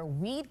popular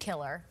weed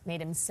killer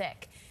made him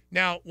sick.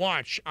 Now,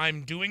 watch.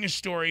 I'm doing a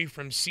story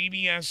from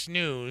CBS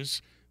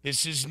News.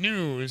 This is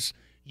news.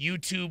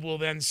 YouTube will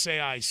then say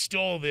I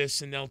stole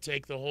this, and they'll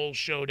take the whole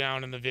show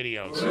down in the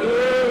videos.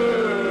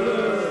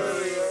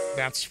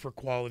 That's for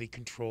quality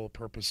control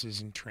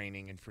purposes and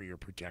training and for your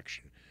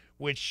protection,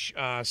 which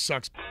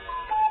sucks.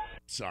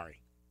 Sorry.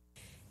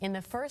 In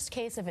the first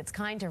case of its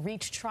kind to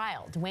reach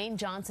trial, Dwayne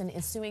Johnson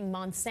is suing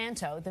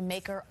Monsanto, the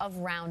maker of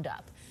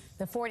Roundup.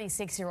 The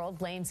 46-year-old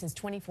blames his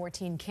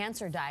 2014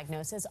 cancer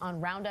diagnosis on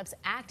Roundup's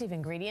active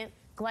ingredient,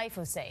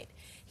 glyphosate.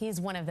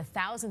 He's one of the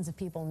thousands of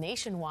people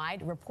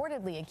nationwide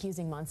reportedly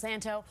accusing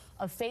Monsanto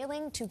of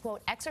failing to,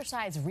 quote,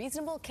 exercise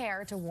reasonable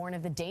care to warn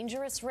of the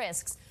dangerous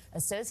risks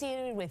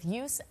associated with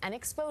use and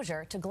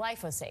exposure to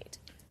glyphosate.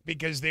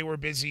 Because they were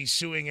busy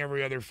suing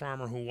every other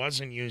farmer who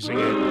wasn't using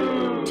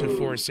it to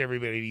force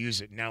everybody to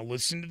use it. Now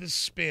listen to the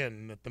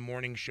spin that the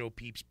morning show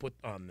peeps put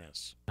on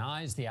this.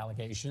 Denies the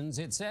allegations.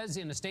 It says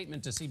in a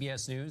statement to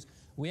CBS News,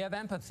 we have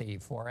empathy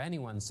for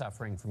anyone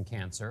suffering from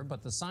cancer,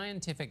 but the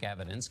scientific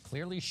evidence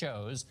clearly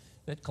shows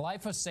that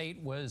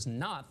glyphosate was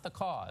not the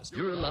cause.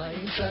 You're a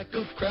lying sack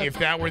of crap. If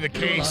that were the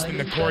case, then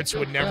the courts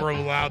would never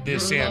have allowed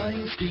this You're a in.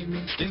 lying,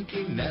 steaming,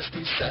 stinking,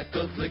 nasty sack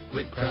of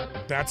liquid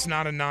crap. That's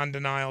not a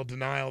non-denial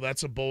denial.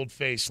 That's a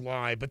bold-faced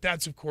lie. But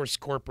that's, of course,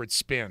 corporate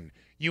spin.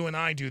 You and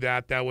I do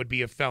that, that would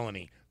be a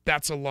felony.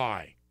 That's a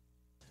lie.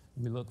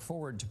 We look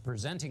forward to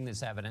presenting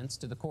this evidence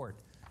to the court.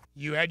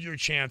 You had your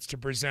chance to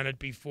present it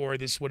before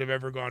this would have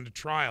ever gone to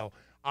trial.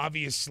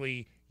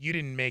 Obviously, you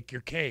didn't make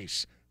your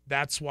case.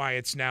 That's why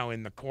it's now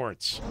in the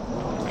courts. CBS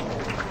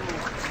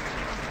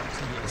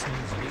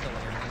News legal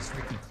analyst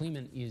Ricky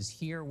Kleeman is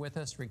here with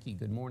us. Ricky,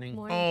 good morning.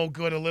 Oh,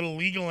 good. A little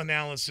legal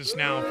analysis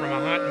now from a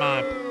hot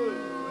mop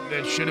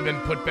that should have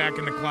been put back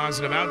in the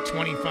closet about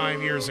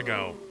 25 years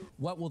ago.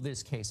 What will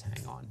this case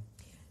hang on?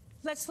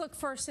 Let's look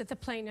first at the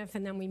plaintiff,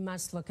 and then we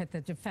must look at the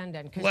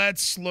defendant.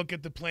 Let's look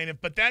at the plaintiff,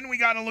 but then we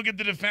got to look at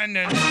the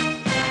defendant.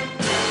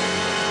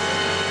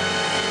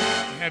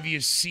 Have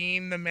you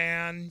seen the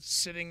man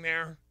sitting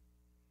there?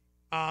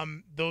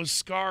 Those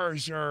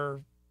scars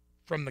are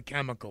from the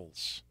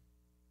chemicals.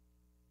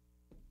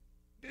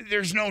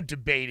 There's no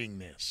debating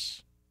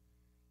this.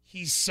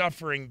 He's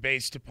suffering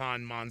based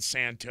upon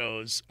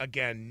Monsanto's,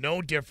 again,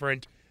 no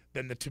different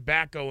than the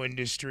tobacco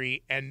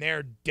industry and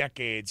their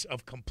decades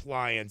of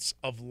compliance,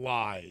 of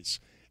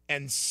lies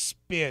and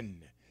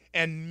spin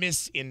and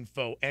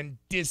misinfo and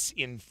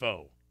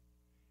disinfo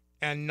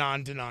and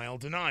non-denial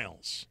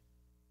denials.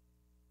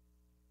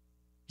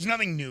 There's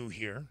nothing new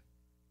here.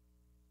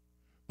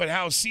 But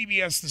how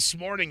CBS This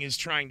Morning is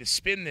trying to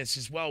spin this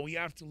as well, we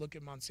have to look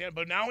at Monsanto.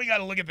 But now we got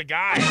to look at the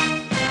guy.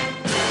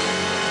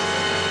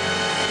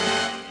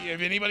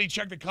 Have anybody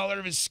checked the color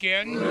of his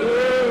skin?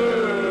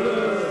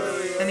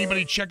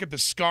 Anybody check at the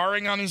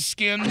scarring on his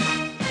skin?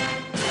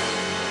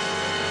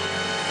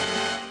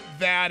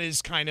 That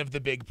is kind of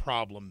the big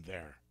problem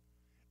there.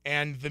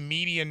 And the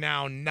media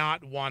now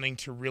not wanting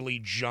to really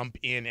jump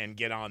in and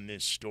get on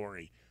this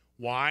story.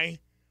 Why?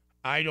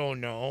 I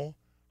don't know.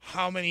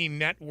 How many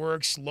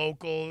networks,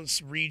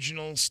 locals,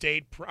 regional,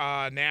 state,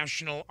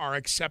 national, are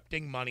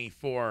accepting money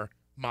for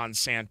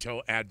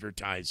Monsanto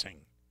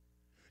advertising?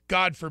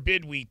 God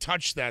forbid we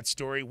touch that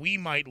story. We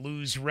might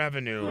lose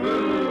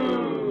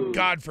revenue.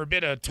 God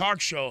forbid a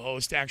talk show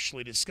host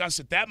actually discuss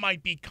it. That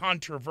might be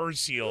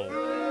controversial.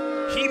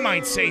 He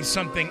might say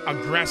something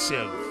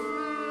aggressive.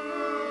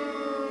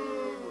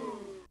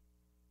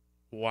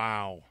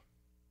 Wow.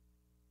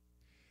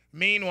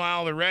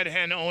 Meanwhile, the Red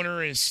Hen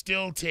owner is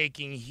still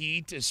taking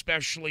heat,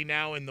 especially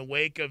now in the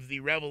wake of the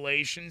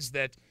revelations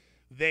that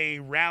they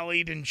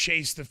rallied and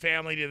chased the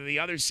family to the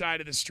other side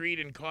of the street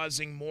and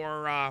causing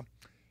more,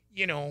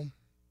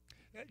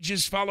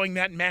 just following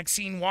that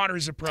Maxine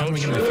Waters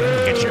approach.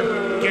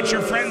 Get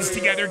your friends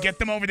together, get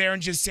them over there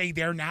and just say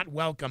they're not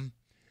welcome.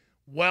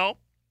 Well,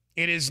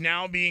 it is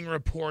now being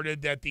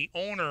reported that the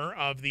owner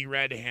of the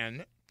Red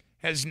Hen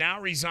has now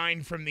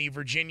resigned from the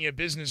Virginia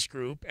Business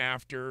Group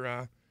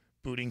after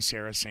booting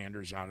Sarah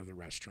Sanders out of the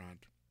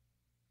restaurant.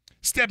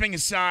 Stepping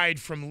aside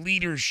from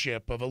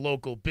leadership of a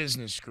local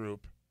business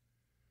group.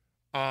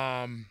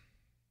 The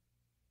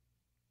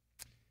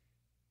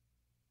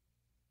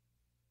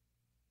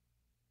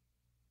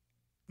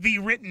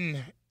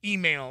written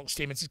email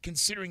statement says,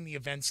 considering the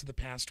events of the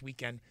past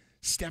weekend,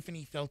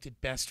 Stephanie felt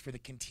it best for the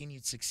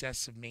continued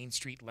success of Main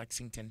Street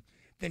Lexington,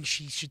 then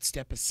she should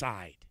step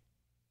aside.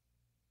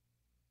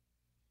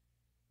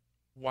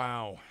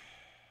 Wow.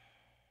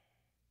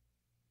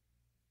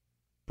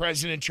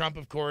 President Trump,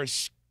 of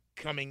course,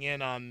 chiming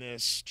in on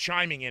this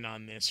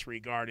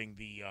regarding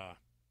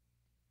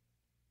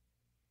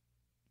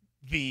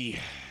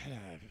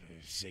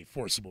say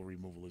forcible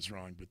removal is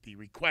wrong, but the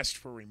request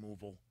for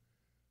removal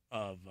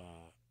of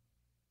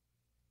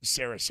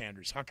Sarah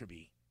Sanders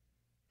Huckabee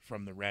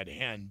from the Red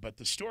Hen. But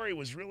the story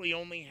was really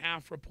only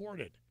half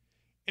reported.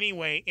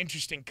 Anyway,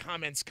 interesting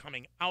comments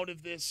coming out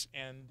of this,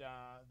 and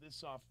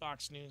this off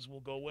Fox News we'll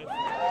go with.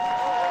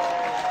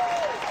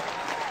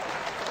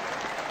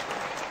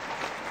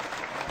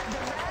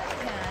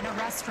 A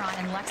restaurant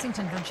in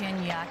Lexington,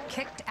 Virginia,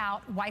 kicked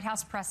out White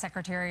House Press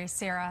Secretary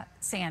Sarah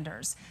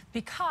Sanders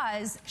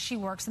because she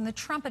works in the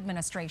Trump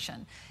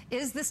administration.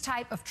 Is this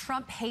type of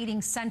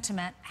Trump-hating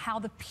sentiment how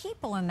the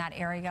people in that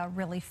area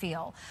really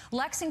feel?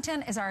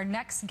 Lexington is our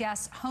next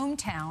guest's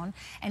hometown,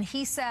 and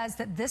he says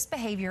that this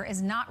behavior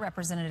is not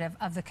representative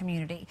of the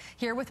community.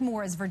 Here with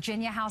more is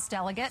Virginia House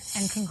delegate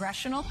and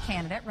congressional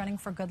candidate running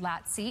for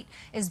Goodlatte seat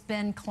is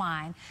Ben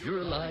Klein.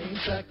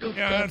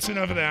 Yeah, that's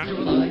enough of that.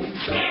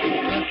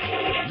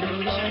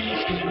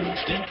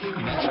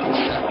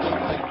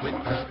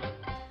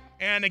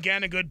 And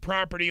again, a good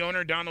property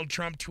owner, Donald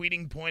Trump,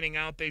 tweeting, pointing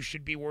out they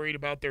should be worried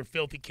about their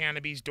filthy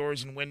cannabis,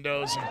 doors and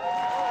windows, and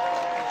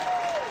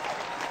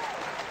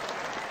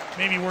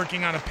maybe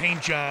working on a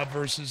paint job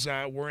versus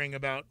worrying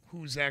about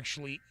who's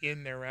actually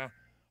in there.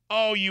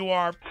 Oh, you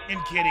are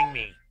kidding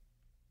me.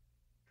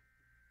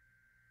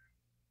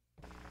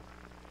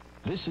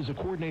 This is a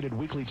coordinated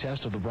weekly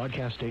test of the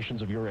broadcast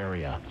stations of your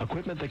area.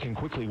 Equipment that can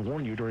quickly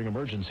warn you during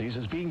emergencies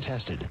is being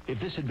tested. If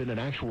this had been an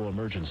actual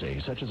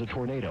emergency, such as a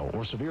tornado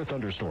or severe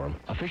thunderstorm,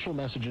 official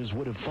messages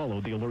would have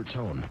followed the alert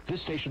tone.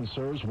 This station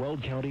serves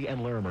Weld County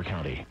and Larimer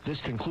County. This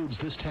concludes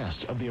this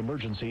test of the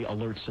emergency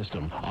alert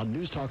system on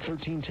News Talk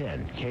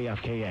 1310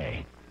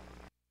 KFKA.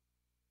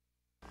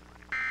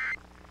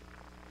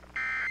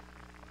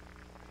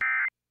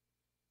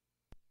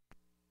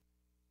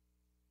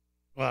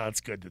 Well,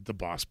 it's good that the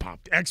boss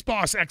popped.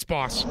 Ex-boss.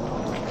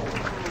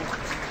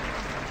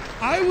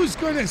 I was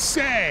going to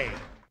say,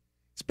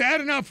 it's bad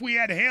enough we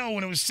had hail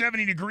when it was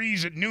 70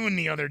 degrees at noon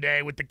the other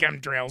day with the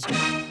chemtrails.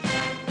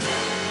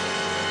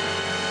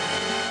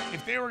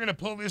 If they were going to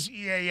pull this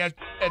EA at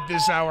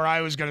this hour,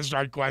 I was going to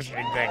start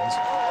questioning things.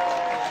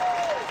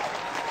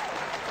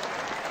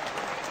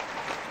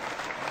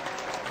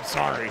 I'm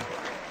sorry.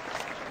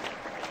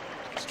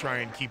 Let's try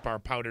and keep our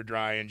powder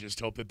dry and just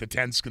hope that the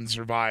tents can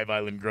survive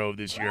Island Grove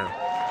this year.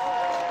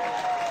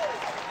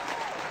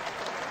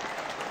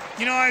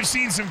 You know, I've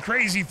seen some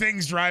crazy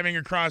things driving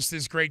across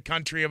this great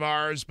country of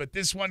ours, but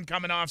this one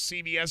coming off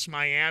CBS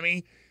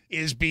Miami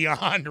is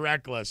beyond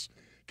reckless.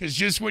 Because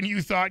just when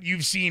you thought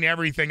you've seen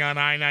everything on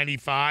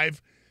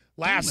I-95,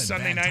 last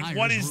Sunday night,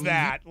 what is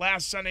that?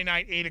 Last Sunday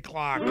night, 8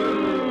 o'clock.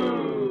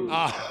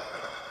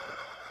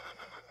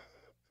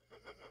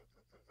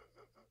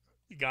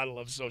 You gotta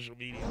love social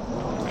media.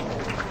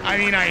 I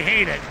mean, I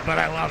hate it, but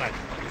I love it.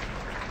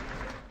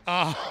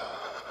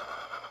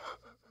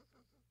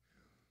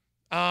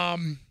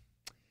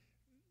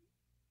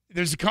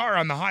 There's a car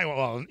on the highway,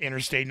 well,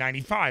 Interstate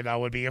 95. That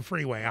would be a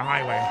freeway, a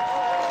highway.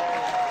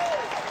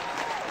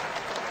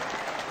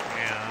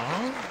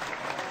 Yeah.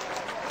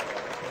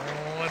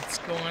 What's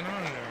going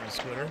on there,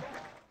 Scooter?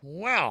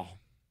 Well,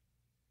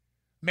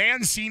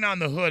 man seen on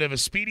the hood of a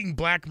speeding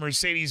black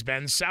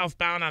Mercedes-Benz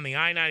southbound on the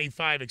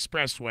I-95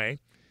 expressway.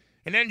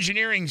 An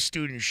engineering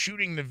student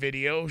shooting the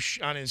video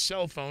on his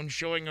cell phone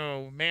showing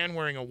a man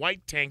wearing a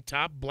white tank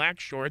top, black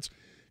shorts,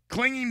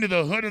 clinging to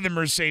the hood of the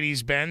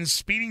Mercedes-Benz,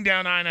 speeding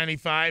down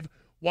I-95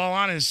 while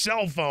on his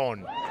cell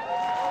phone.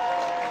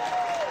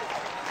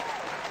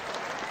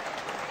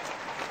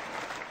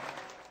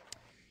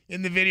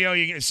 In the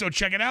video, so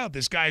check it out.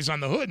 This guy's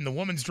on the hood, and the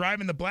woman's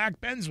driving the black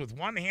Benz with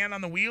one hand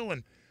on the wheel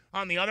and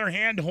on the other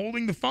hand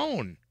holding the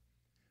phone.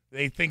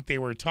 They think they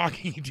were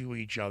talking to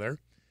each other,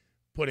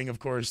 putting, of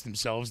course,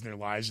 themselves and their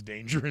lives in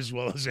danger as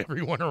well as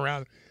everyone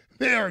around.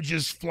 They are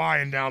just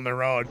flying down the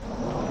road.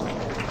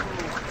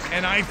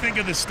 And I think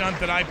of the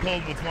stunt that I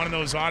pulled with one of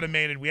those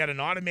we had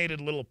an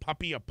automated little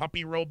puppy, a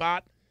puppy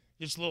robot,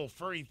 just a little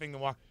furry thing to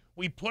walk.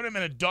 We put him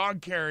in a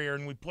dog carrier,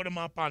 and we put him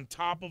up on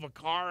top of a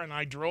car, and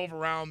I drove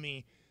around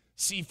the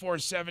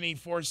C-470,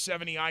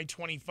 470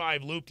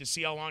 I-25 loop to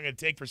see how long it'd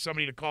take for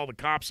somebody to call the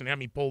cops and have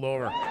me pulled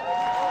over.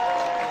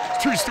 It's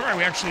a true story.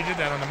 We actually did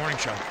that on the morning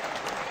show.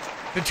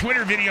 The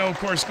Twitter video, of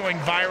course, going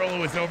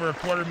viral with over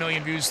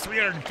 250,000 views,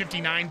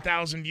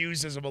 359,000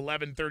 views as of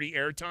 11:30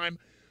 airtime.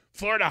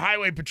 Florida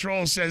Highway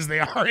Patrol says they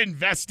are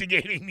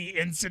investigating the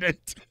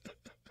incident.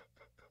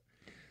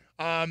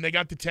 They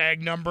got the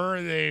tag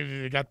number.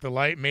 They got the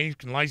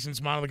make and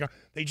license model of the car.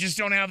 They just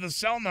don't have the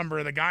cell number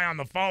of the guy on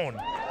the phone.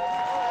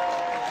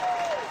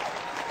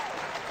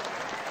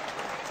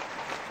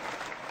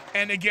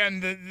 And again,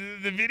 the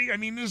video, I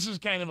mean, this is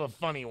kind of a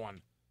funny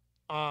one.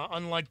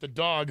 Unlike the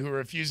dog who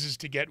refuses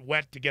to get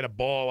wet to get a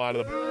ball out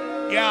of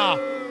the... Yeah,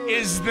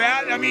 is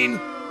that... I mean...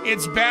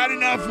 It's bad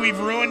enough we've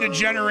ruined a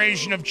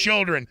generation of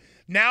children.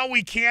 Now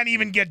we can't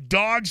even get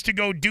dogs to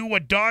go do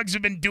what dogs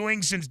have been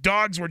doing since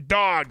dogs were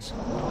dogs.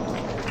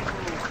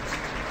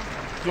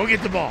 Go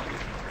get the ball.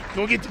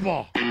 Go get the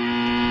ball.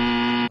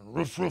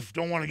 Roof,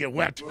 don't want to get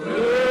wet.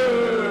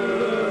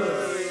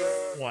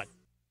 What?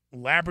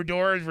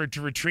 Labrador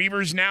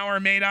retrievers now are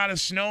made out of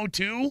snow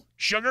too?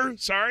 Sugar?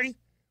 Sorry?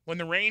 When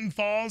the rain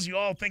falls, you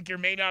all think you're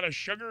made out of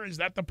sugar? Is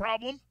that the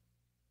problem?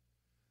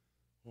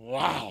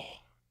 Wow.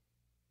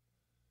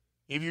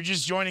 If you're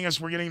just joining us,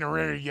 we're getting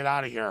ready to get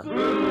out of here.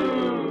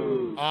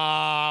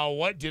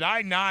 What? Did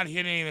I not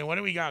hit anything? What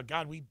do we got?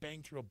 God, we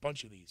banged through a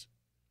bunch of these.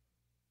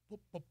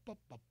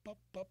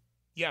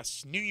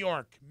 Yes, New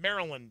York,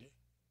 Maryland,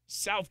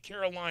 South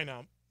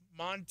Carolina,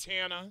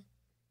 Montana,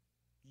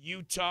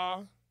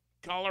 Utah,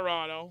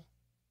 Colorado,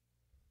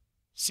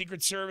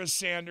 Secret Service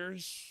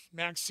Sanders,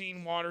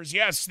 Maxine Waters.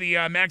 Yes, the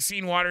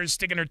Maxine Waters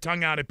sticking her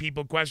tongue out at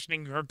people,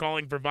 questioning her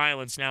calling for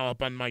violence now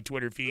up on my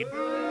Twitter feed.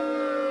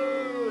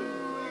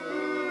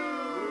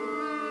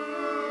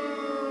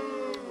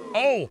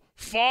 Oh,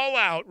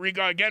 fallout.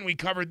 Again, we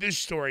covered this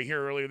story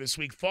here earlier this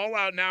week.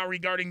 Fallout now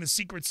regarding the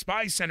secret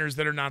spy centers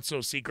that are not so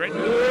secret.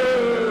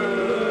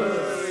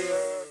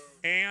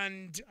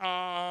 And,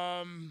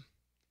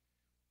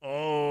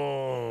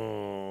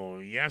 oh,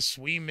 yes,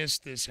 we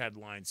missed this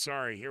headline.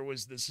 Sorry,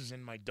 this is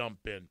in my dump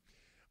bin.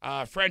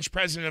 French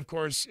President, of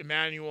course,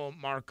 Emmanuel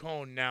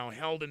Macron, now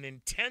held an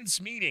intense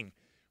meeting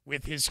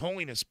with His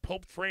Holiness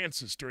Pope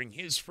Francis during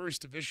his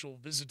first official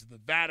visit to the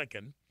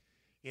Vatican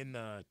in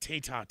the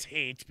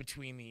tete-a-tete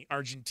between the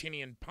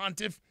Argentinian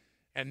pontiff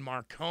and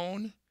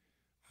Macron.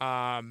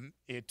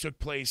 It took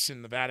place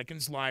in the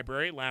Vatican's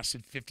library. It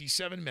lasted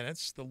 57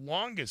 minutes, the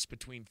longest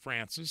between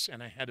Francis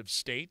and a head of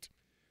state,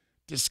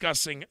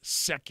 discussing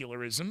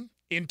secularism,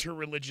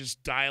 interreligious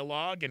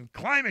dialogue, and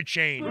climate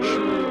change.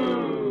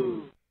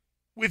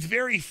 With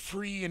very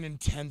free and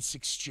intense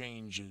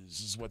exchanges,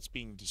 is what's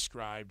being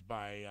described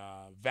by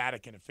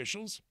Vatican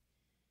officials.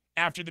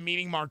 After the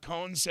meeting,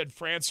 Macron said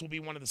France will be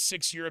one of the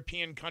 6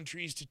 European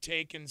countries to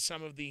take in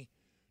some of the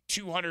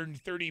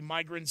 230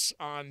 migrants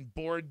on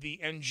board the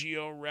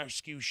NGO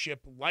rescue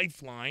ship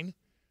Lifeline,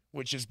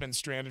 which has been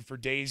stranded for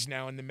days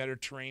now in the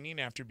Mediterranean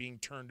after being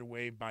turned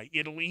away by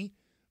Italy.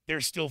 They're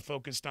still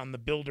focused on the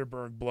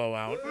Bilderberg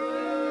blowout.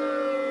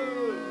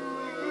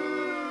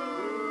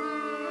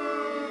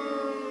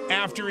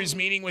 After his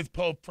meeting with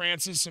Pope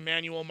Francis,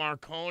 Emmanuel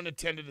Macron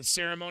attended a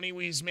ceremony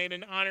where he's made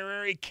an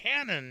honorary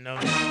canon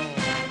of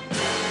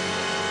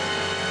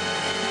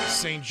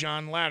St.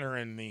 John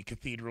Lateran, the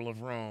Cathedral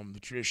of Rome, the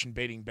tradition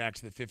dating back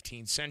to the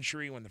 15th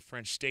century when the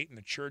French state and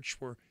the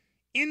church were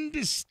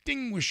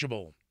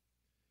indistinguishable.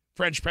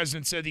 French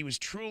president said he was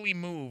truly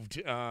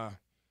moved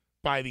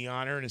by the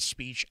honor in a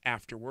speech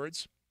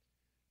afterwards.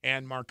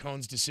 And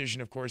Macron's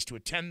decision, of course, to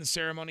attend the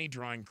ceremony,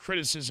 drawing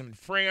criticism in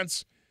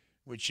France,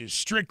 which is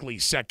strictly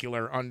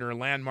secular under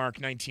landmark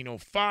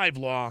 1905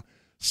 law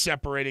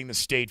separating the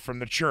state from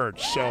the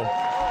church. So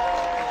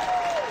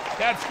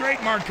that's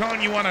great,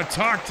 Macron. You want to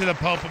talk to the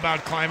Pope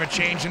about climate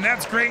change, and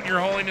that's great, Your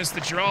Holiness,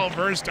 that you're all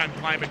versed on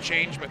climate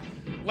change, but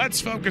let's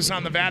focus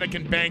on the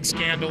Vatican bank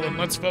scandal, and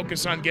let's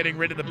focus on getting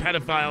rid of the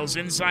pedophiles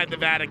inside the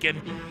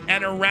Vatican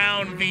and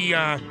around the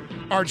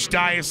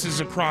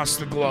archdioceses across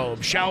the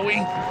globe, shall we?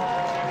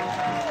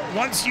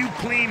 Once you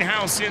clean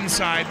house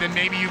inside, then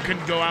maybe you can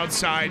go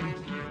outside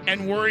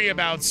and worry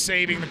about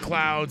saving the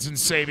clouds and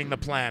saving the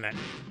planet.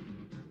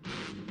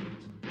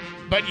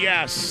 But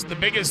yes, the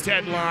biggest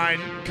headline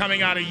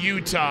coming out of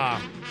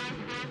Utah,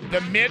 the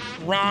Mitt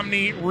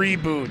Romney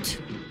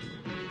reboot.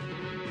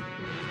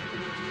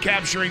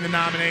 Capturing the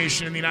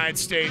nomination in the United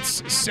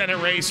States Senate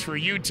race for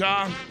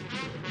Utah,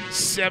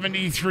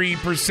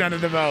 73%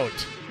 of the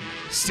vote.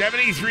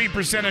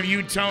 73% of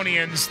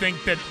Utahnians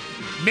think that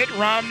Mitt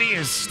Romney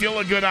is still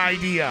a good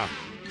idea.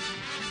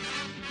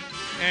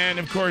 And,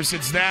 of course,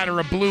 it's that or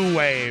a blue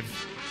wave,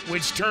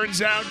 which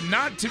turns out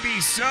not to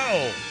be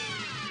so.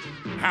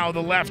 How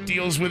the left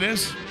deals with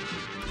this?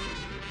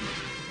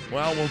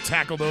 Well, we'll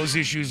tackle those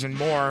issues and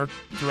more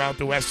throughout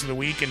the rest of the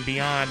week and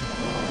beyond.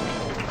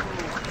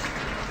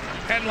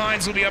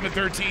 Headlines will be up at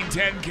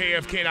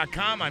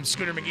 1310kfk.com. I'm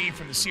Scooter McGee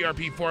from the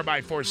CRP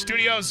 4x4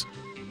 studios.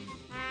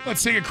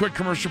 Let's take a quick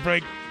commercial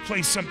break,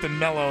 play something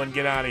mellow, and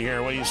get out of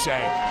here. What do you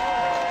say? All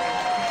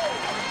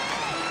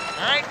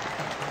right?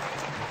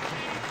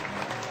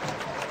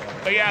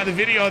 But yeah, the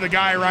video of the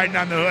guy riding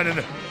on the hood of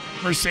the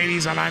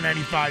Mercedes on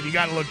I-95, you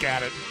got to look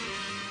at it.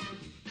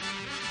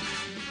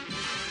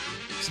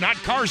 It's not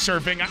car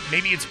surfing.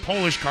 Maybe it's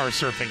Polish car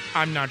surfing.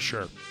 I'm not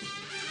sure.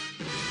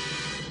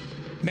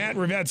 Matt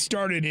Rivette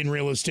started in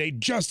real estate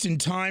just in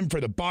time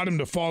for the bottom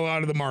to fall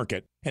out of the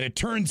market. And it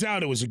turns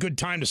out it was a good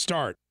time to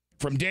start.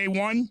 From day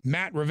one,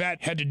 Matt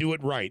Rivette had to do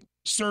it right.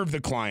 Serve the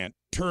client.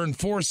 Turn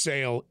for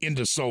sale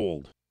into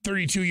sold.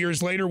 32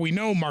 years later, we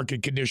know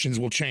market conditions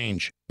will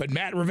change, but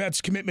Matt Rivette's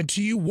commitment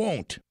to you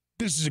won't.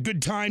 This is a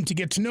good time to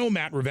get to know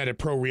Matt Rivette at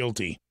Pro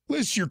Realty.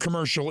 List your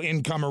commercial,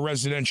 income, or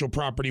residential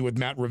property with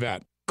Matt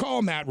Rivette.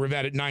 Call Matt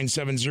Rivette at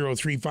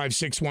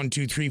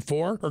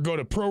 970-356-1234 or go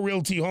to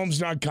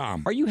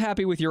ProRealtyHomes.com. Are you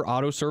happy with your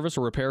auto service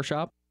or repair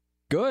shop?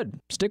 Good.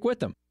 Stick with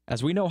them,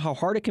 as we know how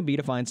hard it can be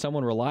to find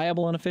someone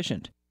reliable and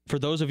efficient. For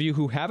those of you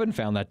who haven't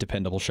found that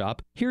dependable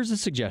shop, here's a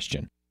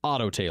suggestion.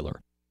 Auto Tailor.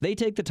 They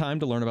take the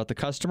time to learn about the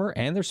customer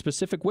and their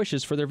specific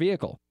wishes for their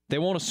vehicle. They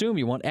won't assume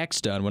you want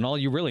X done when all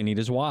you really need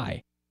is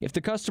Y. If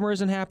the customer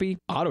isn't happy,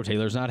 Auto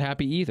Tailor's not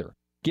happy either.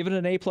 Given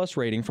an A+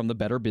 rating from the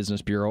Better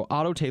Business Bureau,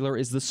 Auto Tailor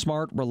is the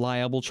smart,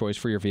 reliable choice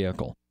for your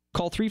vehicle.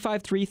 Call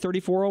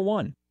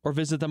 353-3401 or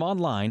visit them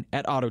online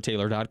at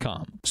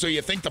autotailor.com. So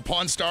you think the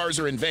Pawn Stars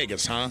are in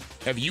Vegas, huh?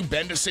 Have you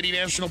been to City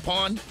National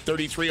Pawn?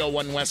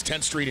 3301 West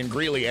 10th Street in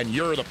Greeley, and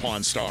you're the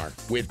Pawn Star.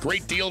 With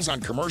great deals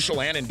on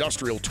commercial and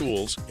industrial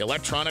tools,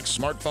 electronics,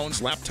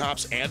 smartphones,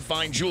 laptops, and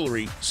fine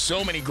jewelry.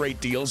 So many great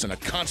deals and a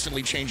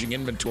constantly changing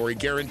inventory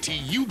guarantee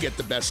you get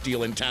the best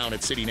deal in town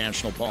at City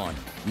National Pawn.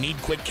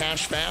 Need quick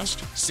cash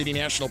fast? City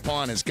National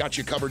Pawn has got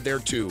you covered there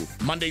too.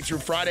 Monday through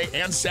Friday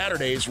and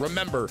Saturdays,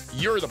 remember,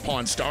 you're the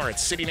Pawn Star at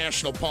City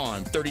National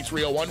Pawn,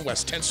 3301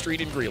 West 10th Street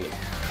in Greeley.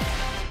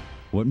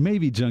 What may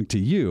be junk to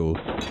you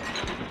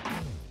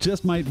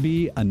just might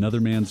be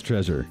another man's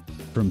treasure.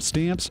 From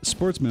stamps,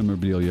 sports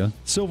memorabilia,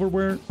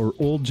 silverware, or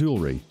old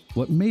jewelry,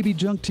 what may be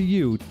junk to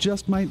you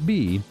just might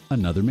be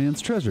another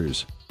man's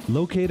treasures.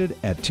 Located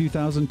at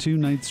 2002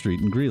 9th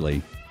Street in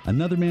Greeley,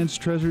 Another Man's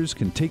Treasures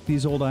can take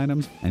these old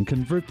items and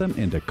convert them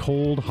into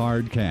cold,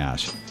 hard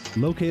cash.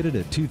 Located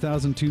at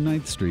 2002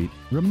 9th Street,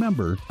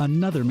 remember,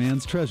 Another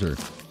Man's Treasure.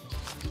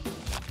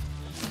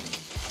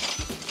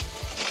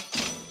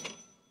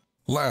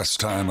 Last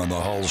time on the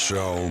Hull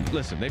Show.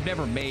 Listen, they've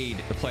never made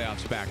the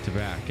playoffs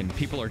back-to-back, and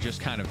people are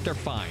just they're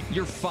fine.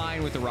 You're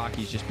fine with the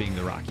Rockies just being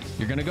the Rockies.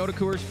 You're going to go to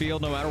Coors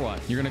Field no matter what.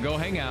 You're going to go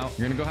hang out.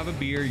 You're going to go have a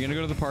beer. You're going to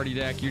go to the party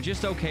deck. You're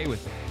just okay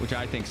with it, which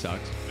I think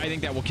sucks. I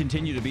think that will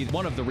continue to be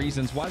one of the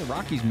reasons why the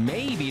Rockies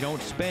maybe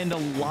don't spend a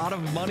lot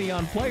of money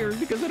on players,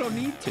 because they don't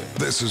need to.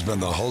 This has been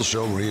the Hull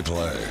Show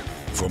replay.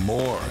 For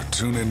more,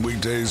 tune in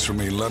weekdays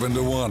from 11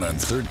 to 1 on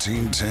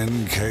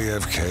 1310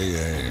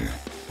 KFKA.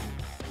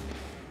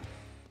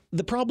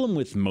 The problem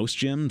with most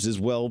gyms is,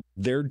 well,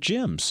 they're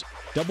gyms.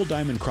 Double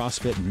Diamond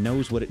CrossFit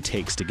knows what it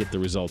takes to get the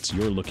results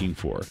you're looking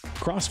for.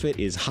 CrossFit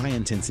is high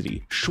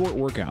intensity, short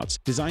workouts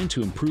designed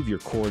to improve your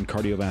core and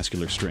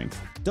cardiovascular strength.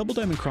 Double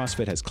Diamond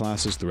CrossFit has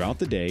classes throughout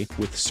the day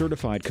with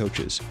certified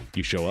coaches.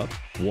 You show up,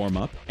 warm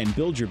up, and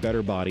build your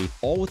better body,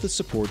 all with the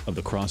support of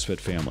the CrossFit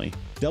family.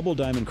 Double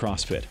Diamond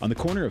CrossFit on the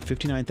corner of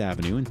 59th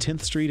Avenue and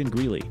 10th Street in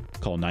Greeley.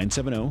 Call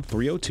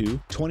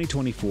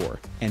 970-302-2024.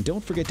 And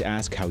don't forget to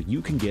ask how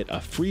you can get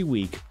a free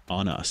week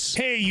on us.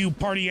 Hey, you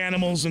party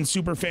animals and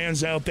super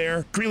fans out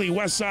there. Greeley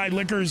Westside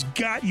Liquor's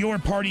got your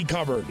party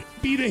covered.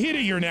 Be the hit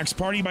of your next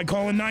party by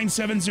calling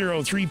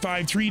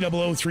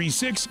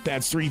 970-353-0036.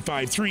 That's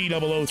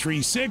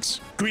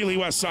 353-0036. Greeley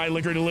Westside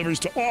Liquor delivers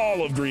to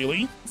all of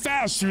Greeley.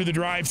 Fast through the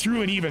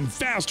drive-thru and even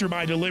faster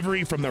by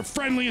delivery from the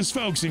friendliest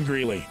folks in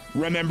Greeley.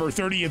 Remember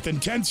 30th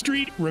and 10th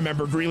Street?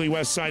 Remember Greeley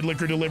Westside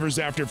Liquor delivers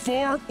after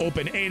 4,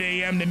 open 8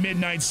 a.m. to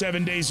midnight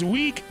 7 days a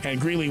week,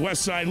 and Greeley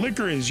Westside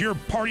Liquor is your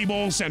party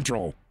bowl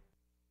central.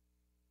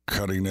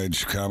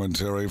 Cutting-edge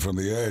commentary from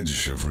the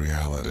edge of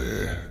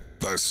reality.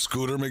 The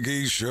Scooter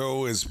McGee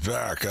Show is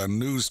back on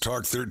News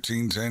Talk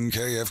 1310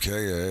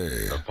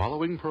 KFKA. The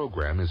following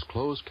program is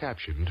closed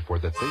captioned for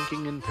the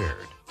thinking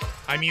impaired.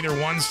 I'm either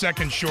 1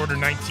 second short or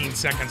 19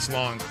 seconds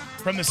long.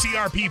 From the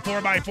CRP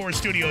 4x4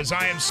 studios,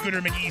 I am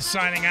Scooter McGee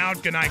signing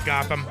out. Good night,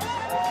 Gotham.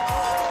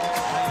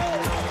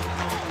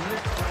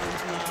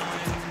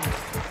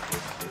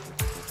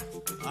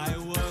 I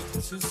work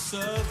to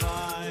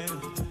survive.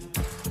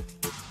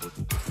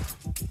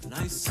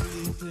 I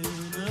sleep in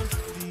a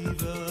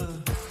fever.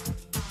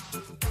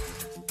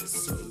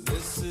 So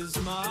this is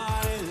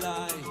my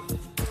life.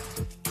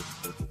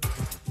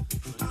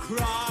 I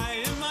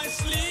cry in my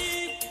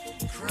sleep.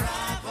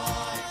 Cry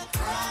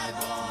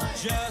boy,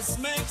 just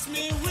makes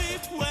me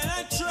weep when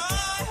I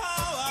try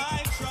how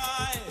I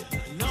try.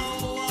 I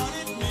know what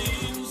it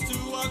means to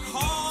work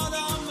hard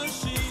on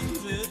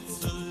machines.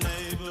 It's a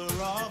labor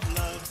of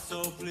love,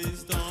 so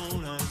please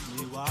don't ask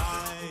me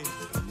why.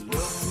 I'm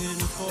looking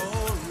for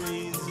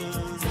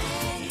reasons.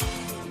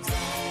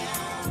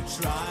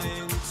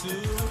 Trying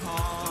too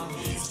hard.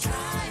 He's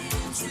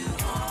trying too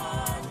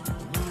hard.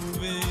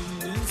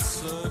 Moving in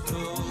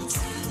circles.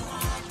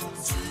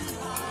 Too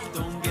hard.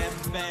 Don't get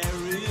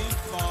very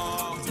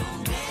far.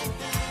 Don't get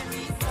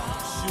very far.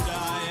 Should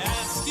I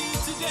ask you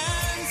to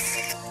dance?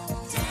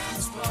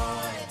 Dance,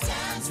 boy,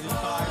 dance, boy.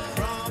 If I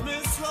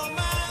promise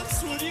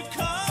romance, would you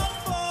come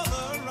for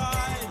the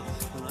ride?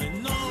 I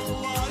know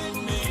what it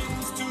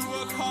means to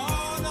work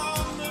hard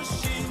on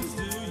machines.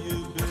 Do you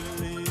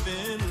believe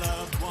in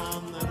love?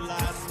 One that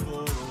lasts for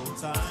all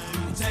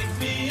time. Take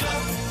me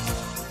up,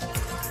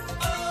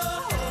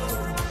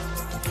 oh,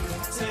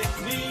 take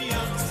me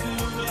up to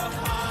a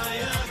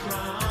higher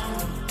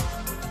ground.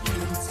 You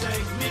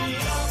take me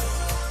up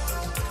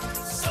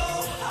so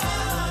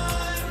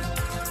high.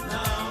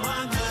 Now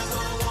I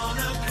never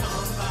wanna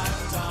come back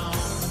down.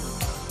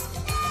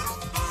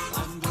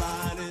 I'm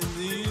glad in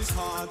these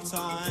hard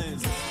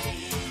times.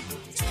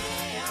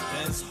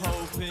 There's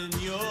hope in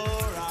your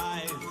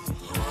eyes.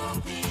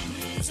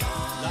 I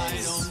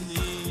don't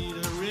need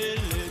a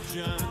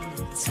religion.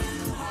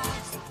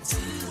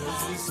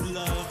 this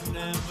love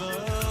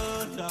never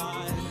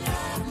dies.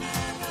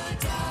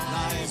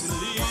 I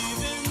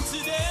believe in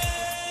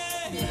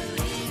today.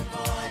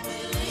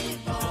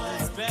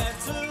 It's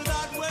better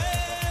that way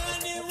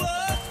when you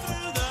work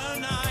through the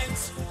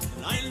night.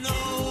 And I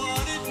know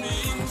what it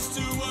means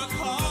to work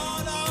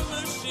hard on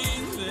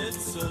machines.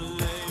 It's a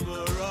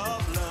labor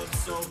of love,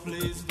 so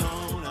please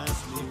don't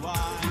ask me why.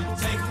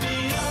 Take me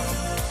up,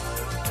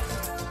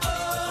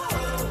 oh,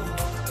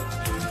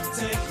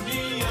 take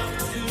me up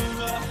to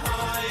the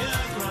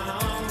higher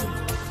ground.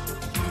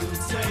 You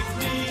take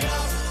me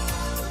up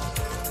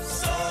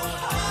so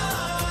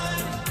high.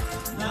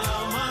 Now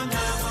I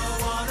never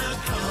wanna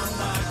come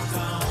back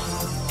down.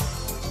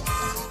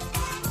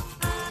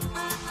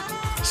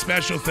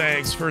 Special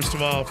thanks, first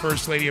of all,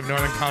 First Lady of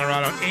Northern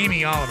Colorado,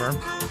 Amy Oliver,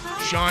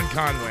 Sean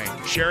Conway,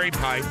 Sherry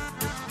Pipe.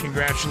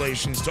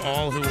 Congratulations to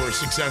all who were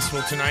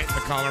successful tonight in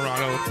the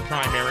Colorado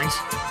primaries.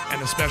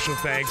 And a special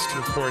thanks to,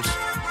 of course,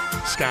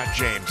 Scott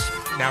James.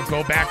 Now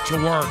go back to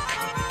work.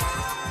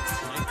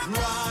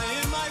 Cry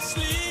in my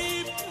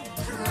sleep.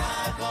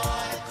 Cry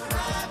boy,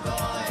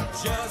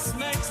 just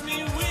makes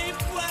me weep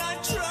when I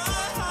try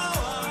how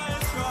I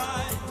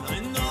try. I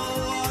know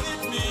what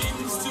it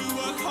means to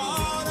work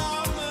hard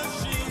on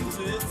machines.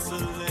 It's a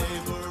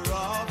labor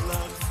of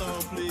love, so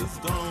please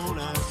don't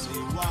ask me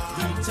why.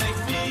 You take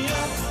me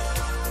up,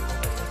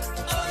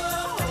 oh,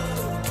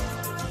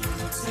 you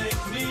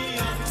take me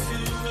up to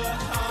the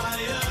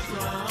higher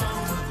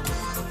ground.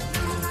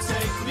 You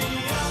take me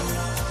up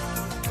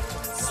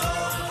so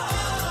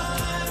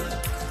high.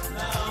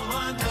 Now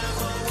I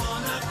never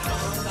wanna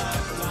come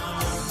back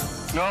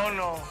down.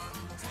 No.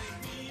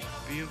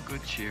 Be of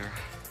good cheer.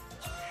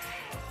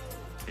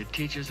 It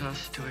teaches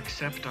us to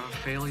accept our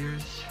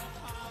failures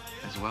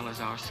as well as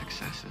our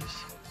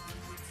successes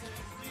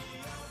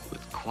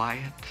with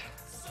quiet,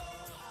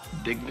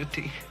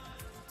 dignity,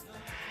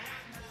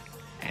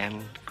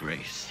 and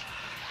grace.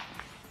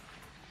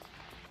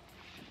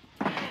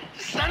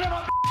 Son of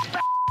a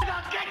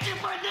I'll get you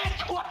for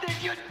this! What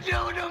did you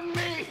do to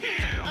me?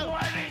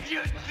 What did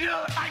you do?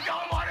 I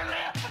don't want to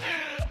live!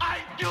 I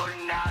do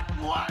not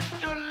want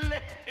to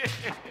live!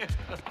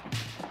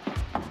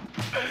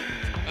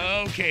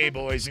 Okay,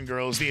 boys and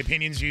girls, the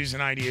opinions, views,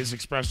 and ideas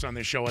expressed on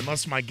this show,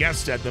 unless my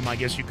guest said them, I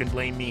guess you can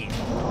blame me.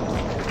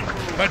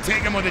 But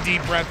take them with a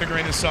deep breath, a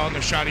grain of salt, and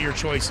a shot of your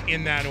choice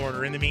in that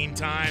order. In the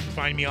meantime,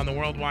 find me on the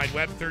World Wide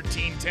Web,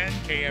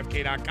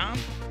 1310kfk.com.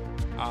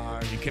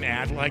 You can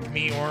add like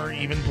me or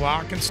even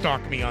block and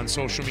stalk me on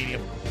social media.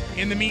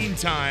 In the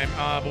meantime,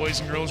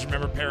 boys and girls,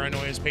 remember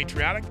paranoia is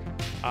patriotic.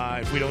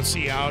 If we don't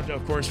see you out,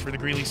 of course, for the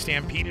Greeley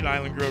Stampede at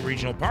Island Grove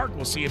Regional Park,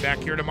 we'll see you back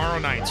here tomorrow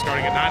night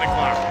starting at 9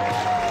 o'clock.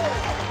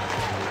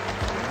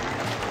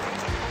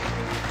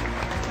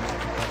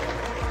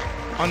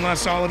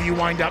 Unless all of you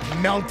wind up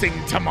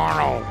melting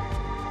tomorrow.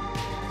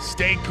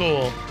 Stay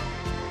cool.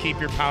 Keep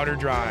your powder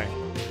dry.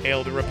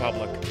 Hail the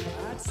Republic.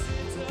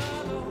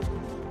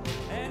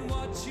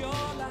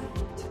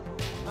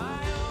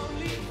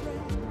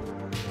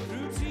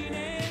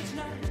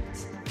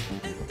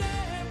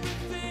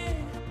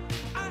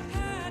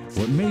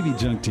 What may be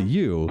junk to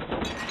you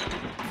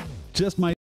just might